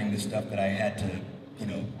mastering the stuff that I had to, you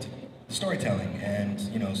know, storytelling and,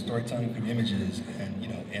 you know, storytelling through images and, you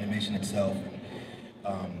know, animation itself.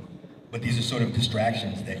 But these are sort of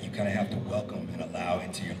distractions that you kind of have to welcome and allow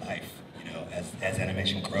into your life, you know, as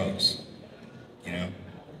animation grows, you know?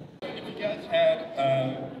 If you guys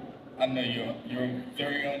had, I know your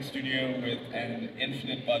very own studio with an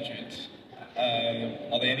infinite budget,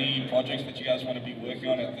 are there any projects that you guys want to be working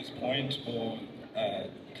on at this point, or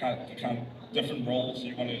kind of different roles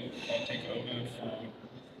you want to take over for,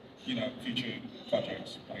 you know, future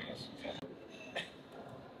projects, I guess?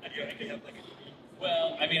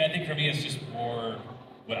 Well, I mean, I think for me it's just more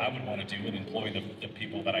what I would want to do and employ the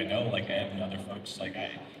people that I know, like Ed and other folks. Like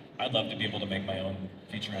I'd love to be able to make my own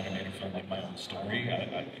feature animated film, like my own story.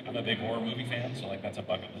 I'm a big horror movie fan, so like that's a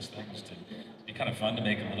bucket list thing. Just to be kind of fun to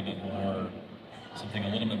make a little bit more, something a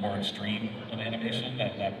little bit more extreme in animation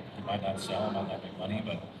that might not sell, might not make money.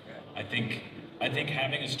 But I think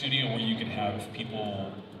having a studio where you can have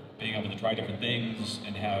people being able to try different things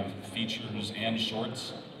and have features and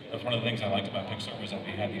shorts. That's one of the things I liked about Pixar was that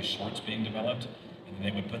we had these shorts being developed, and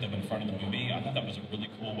they would put them in front of the movie. I thought that was a really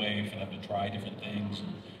cool way for them to try different things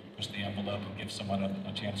and push the envelope and give someone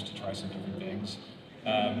a chance to try some different things.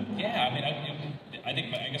 Yeah, I mean,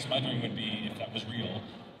 I guess my dream would be, if that was real,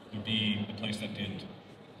 would be a place that did,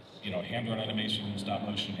 you know, hand-drawn animation, stop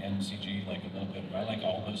motion, and CG, like a little bit. I like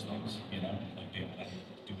all those things, you know, like be able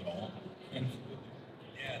to do it all.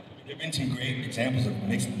 Yeah, there have been some great examples of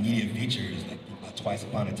mixed media features, like Twice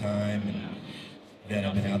Upon a Time, and that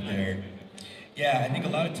have been out there. Yeah, I think a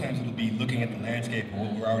lot of times it'll be looking at the landscape of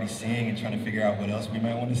what we're already seeing and trying to figure out what else we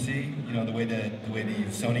might want to see. You know, the way the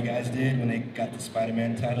Sony guys did when they got the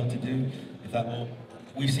Spider-Man title to do. They thought, well,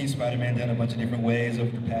 we've seen Spider-Man done a bunch of different ways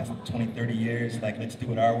over the past 20, 30 years. Like, let's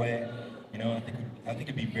do it our way. You know, I think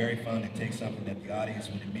it'd be very fun to take something that the audience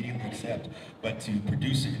would immediately accept, but to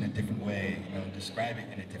produce it in a different way, you know, describe it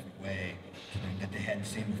in a different way that they hadn't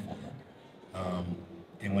seen before.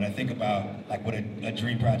 And when I think about like what a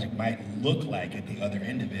dream project might look like at the other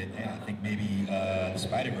end of it, I think maybe the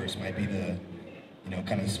Spider-Verse might be the, you know,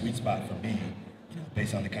 kind of sweet spot for me, you know,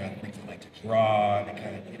 based on the kind of things I like to draw and the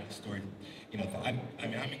kind of, you know, story. You know, I'm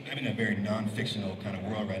in a very non-fictional kind of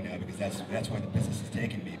world right now because that's where the business is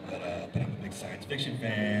taking me. But I'm a big science fiction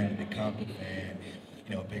fan, a big comic book fan,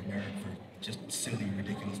 you know, a big nerd for just silly,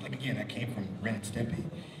 ridiculous. Like again, I came from Ren&Stimpy,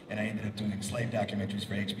 and I ended up doing slave documentaries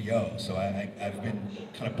for HBO. So I've been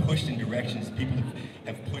kind of pushed in directions. People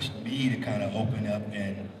have pushed me to kind of open up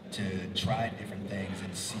and to try different things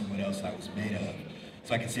and see what else I was made of.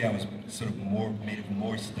 So I can see I was sort of made of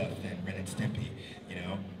more stuff than Ren&Stimpy, you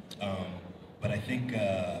know. But I think,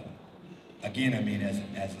 again, I mean, as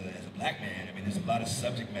a black man, I mean, there's a lot of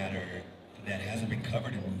subject matter that hasn't been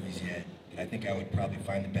covered in movies yet. And I think I would probably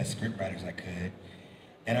find the best scriptwriters I could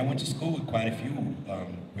And I went to school with quite a few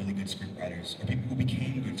really good scriptwriters, or people who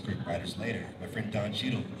became good scriptwriters later. My friend Don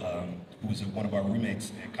Cheadle, who was one of our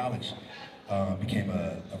roommates at college, became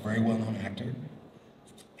a very well-known actor.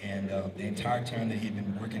 And the entire time that he'd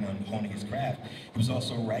been working on honing his craft, he was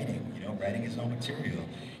also writing, writing his own material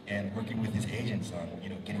and working with his agents on,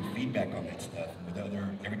 getting feedback on that stuff. And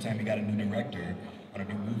with every time he got a new director on a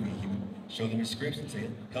new movie, he would show them his scripts and say,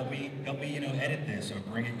 help me, edit this or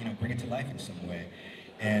bring it to life in some way.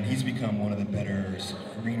 And he's become one of the better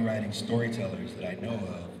screenwriting storytellers that I know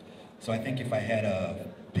of. So I think if I had a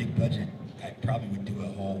big budget, I probably would do a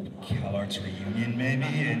whole CalArts reunion maybe,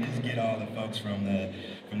 and just get all the folks from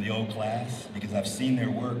the old class, because I've seen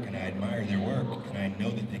their work and I admire their work and I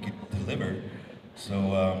know that they could deliver.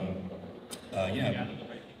 So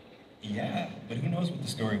yeah. But who knows what the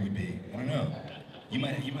story would be? I don't know. You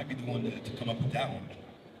might be the one to come up with that one.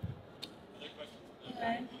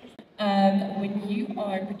 When you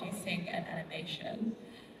are producing an animation,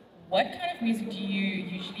 what kind of music do you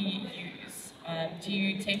usually use? Do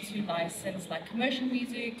you tend to license like commercial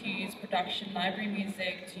music? Do you use production library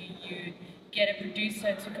music? Do you get a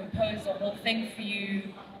producer to compose the whole thing for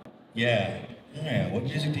you? Yeah. What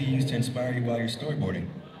music do you use to inspire you while you're storyboarding?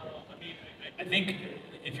 I think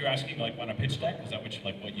if you're asking like on a pitch deck, is that what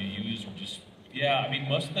you use, or just? Yeah, I mean,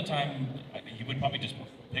 most of the time, you would probably just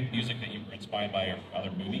pick music that you were inspired by other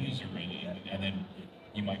movies, and then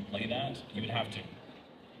you might play that. You would have to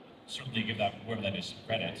certainly give that, whoever that is,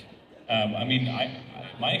 credit. I mean,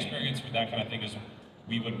 my experience with that kind of thing is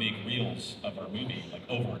we would make reels of our movie, like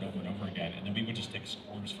over and over and over again, and then we would just take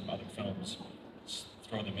scores from other films,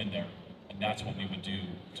 throw them in there, and that's what we would do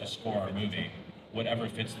to score our movie, whatever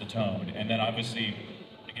fits the tone. And then obviously,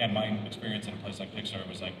 again, my experience in a place like Pixar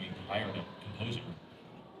was like we hired a composer,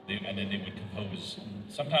 and then they would compose.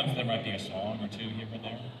 Sometimes there might be a song or two here and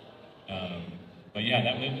there, but yeah,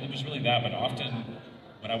 it was really that. But often,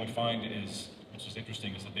 what I would find is, which is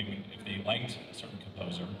interesting, is that they would, if they liked a certain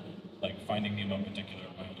composer, like Finding Nemo in particular,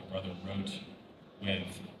 my older brother wrote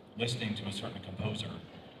with listening to a certain composer,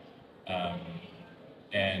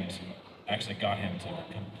 and actually got him to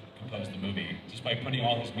compose the movie just by putting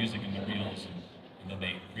all his music in the reels. And then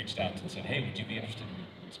they reached out and said, hey, would you be interested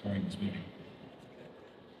in scoring this movie?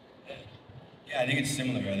 Yeah, I think it's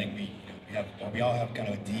similar. I think we all have kind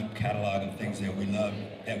of a deep catalog of things that we love,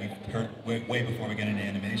 that we've heard way before we get into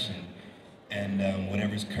animation. And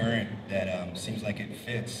whatever's current that seems like it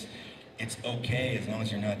fits, it's okay as long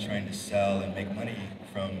as you're not trying to sell and make money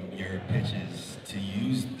from your pitches to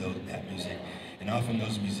use that music. And often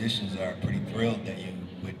those musicians are pretty thrilled that you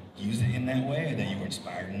would use it in that way, or that you were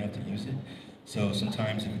inspired enough to use it. So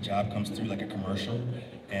sometimes if a job comes through like a commercial,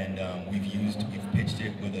 and we've pitched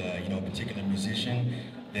it with a particular musician,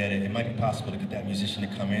 that it might be possible to get that musician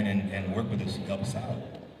to come in and work with us and help us out.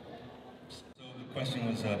 So the question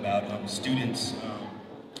was about students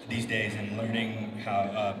these days and learning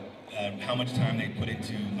how much time they put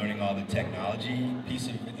into learning all the technology piece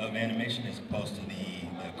of animation as opposed to the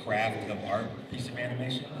craft of art piece of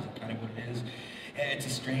animation. Is kind of what it is. It's a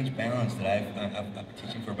strange balance that I've been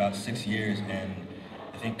teaching for about 6 years, and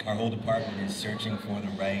I think our whole department is searching for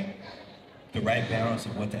the right balance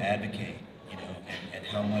of what to advocate, and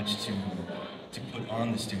how much to put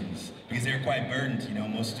on the students, because they're quite burdened.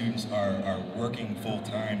 Most students are working full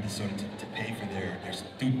time to sort of to pay for their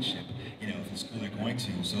studentship, for the school they're going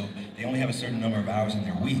to. So they only have a certain number of hours in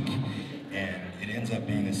their week, and it ends up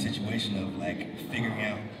being a situation of like figuring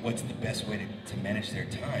out what's the best way to manage their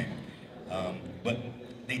time. But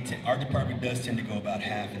our department does tend to go about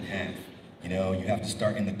half and half. You have to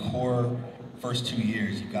start in the core first 2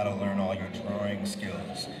 years. You've got to learn all your drawing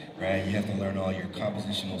skills, right? You have to learn all your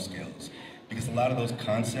compositional skills, because a lot of those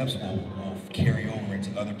concepts will carry over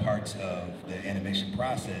into other parts of the animation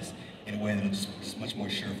process in a way that's much more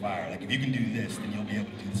surefire. Like if you can do this, then you'll be able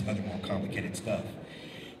to do this other more complicated stuff.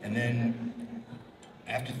 And then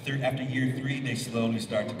after year 3, they slowly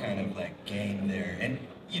start to kind of like gain their, and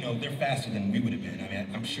they're faster than we would have been. I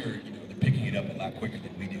mean, I'm sure, they're picking it up a lot quicker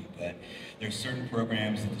than we do, but there's certain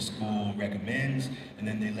programs that the school recommends, and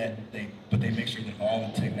then they make sure that all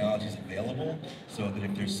the technology is available, so that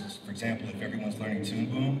if there's, for example, if everyone's learning Toon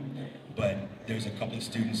Boom, but there's a couple of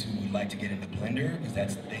students who would like to get into Blender,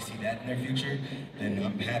 because they see that in their future, then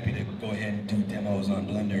I'm happy to go ahead and do demos on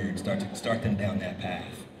Blender and start them down that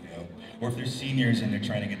path, Or if they're seniors and they're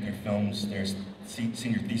trying to get their films, their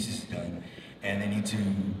senior thesis done, and they need to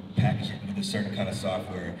package it with a certain kind of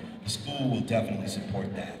software, the school will definitely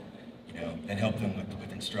support that, and help them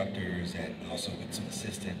with instructors and also with some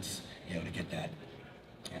assistance, to get that.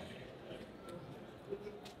 Yeah.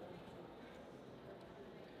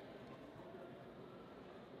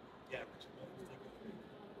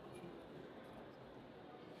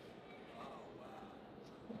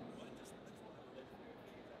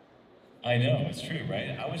 I know, it's true,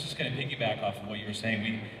 right? I was just going to piggyback off of what you were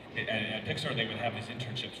saying. At Pixar, they would have these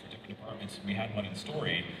internships for different departments, and we had one in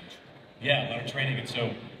story. Yeah, a lot of training. And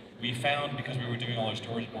so we found, because we were doing all our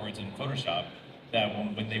storyboards in Photoshop, that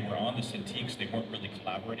when they were on the Cintiqs, they weren't really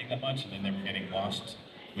collaborating that much, and then they were getting lost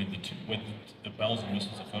with the bells and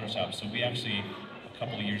whistles of Photoshop. So we actually, a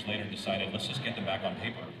couple of years later, decided, let's just get them back on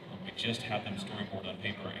paper. We just have them storyboard on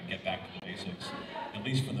paper and get back to the basics, at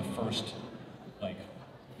least for the first, like,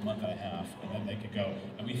 month and a half, and then they could go.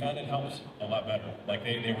 And we found it helped a lot better. Like,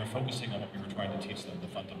 they were focusing on what we were trying to teach them, the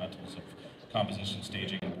fundamentals of composition,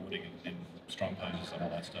 staging, and boarding, and strong poses, and all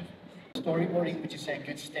that stuff. Storyboarding, would you say, a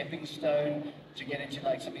good stepping stone to get into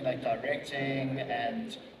like something like directing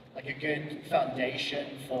and like a good foundation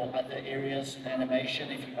for other areas in animation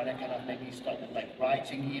if you want to kind of maybe start with like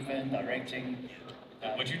writing even, directing?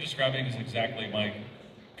 What you're describing is exactly my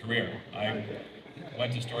career. I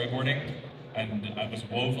went to storyboarding and I was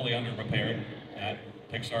woefully underprepared at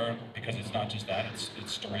Pixar because it's not just that,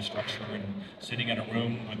 it's story structure and sitting in a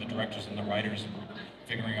room with the directors and the writers and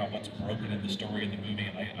figuring out what's broken in the story and the movie,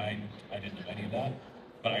 and I didn't know any of that.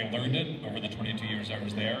 But I learned it over the 22 years I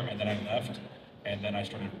was there, and then I left, and then I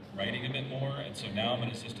started writing a bit more, and so now I'm an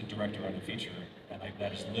assistant director on a feature, and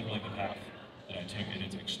that is literally the path that I took, and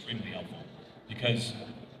it's extremely helpful. Because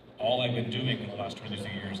all I've been doing for the last 22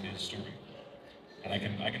 years is story. And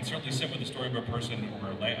I can certainly sit with a storyboard person or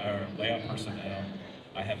a layout person, and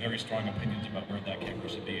I have very strong opinions about where that camera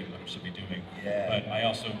should be and what it should be doing. Yeah. But I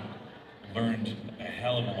also learned a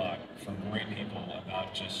hell of a lot from great people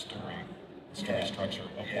about just story structure,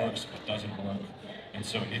 what works, what doesn't work. And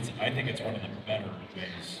so I think it's one of the better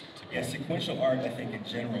ways to Yeah, sequential art, I think in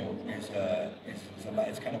general, is a lot.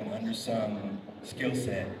 It's kind of an undersung skill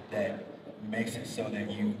set that makes it so that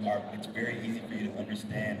it's very easy for you to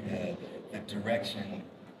understand the direction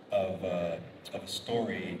of a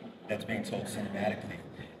story that's being told cinematically.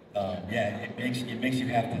 Yeah, it makes you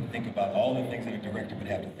have to think about all the things that a director would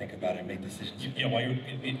have to think about and make decisions. Yeah,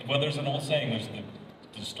 well, there's an old saying, there's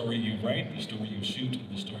the story you write, the story you shoot,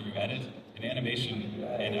 and the story you edit. In animation,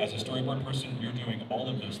 and as a storyboard person, you're doing all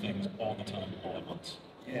of those things all the time, all at once.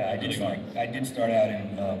 Yeah, I did start out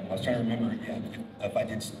in, I was trying to remember if I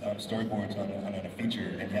did storyboards on a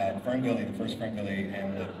feature, and yeah, Ferngully, the first Ferngully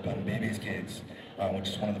and the Baby's Kids, which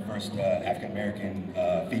is one of the first African-American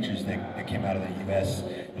features that came out of the US.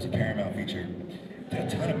 It was a Paramount feature. There were a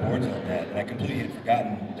ton of boards on that, and I completely had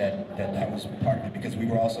forgotten that was part of it, because we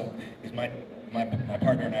were also, because my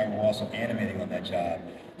partner and I were also animating on that job.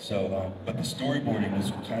 So, but the storyboarding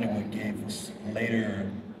was kind of what gave us later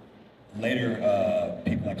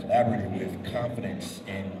people I collaborated with confidence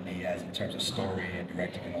in me in terms of story and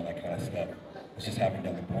directing and all that kind of stuff. It's just having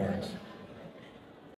done the boards.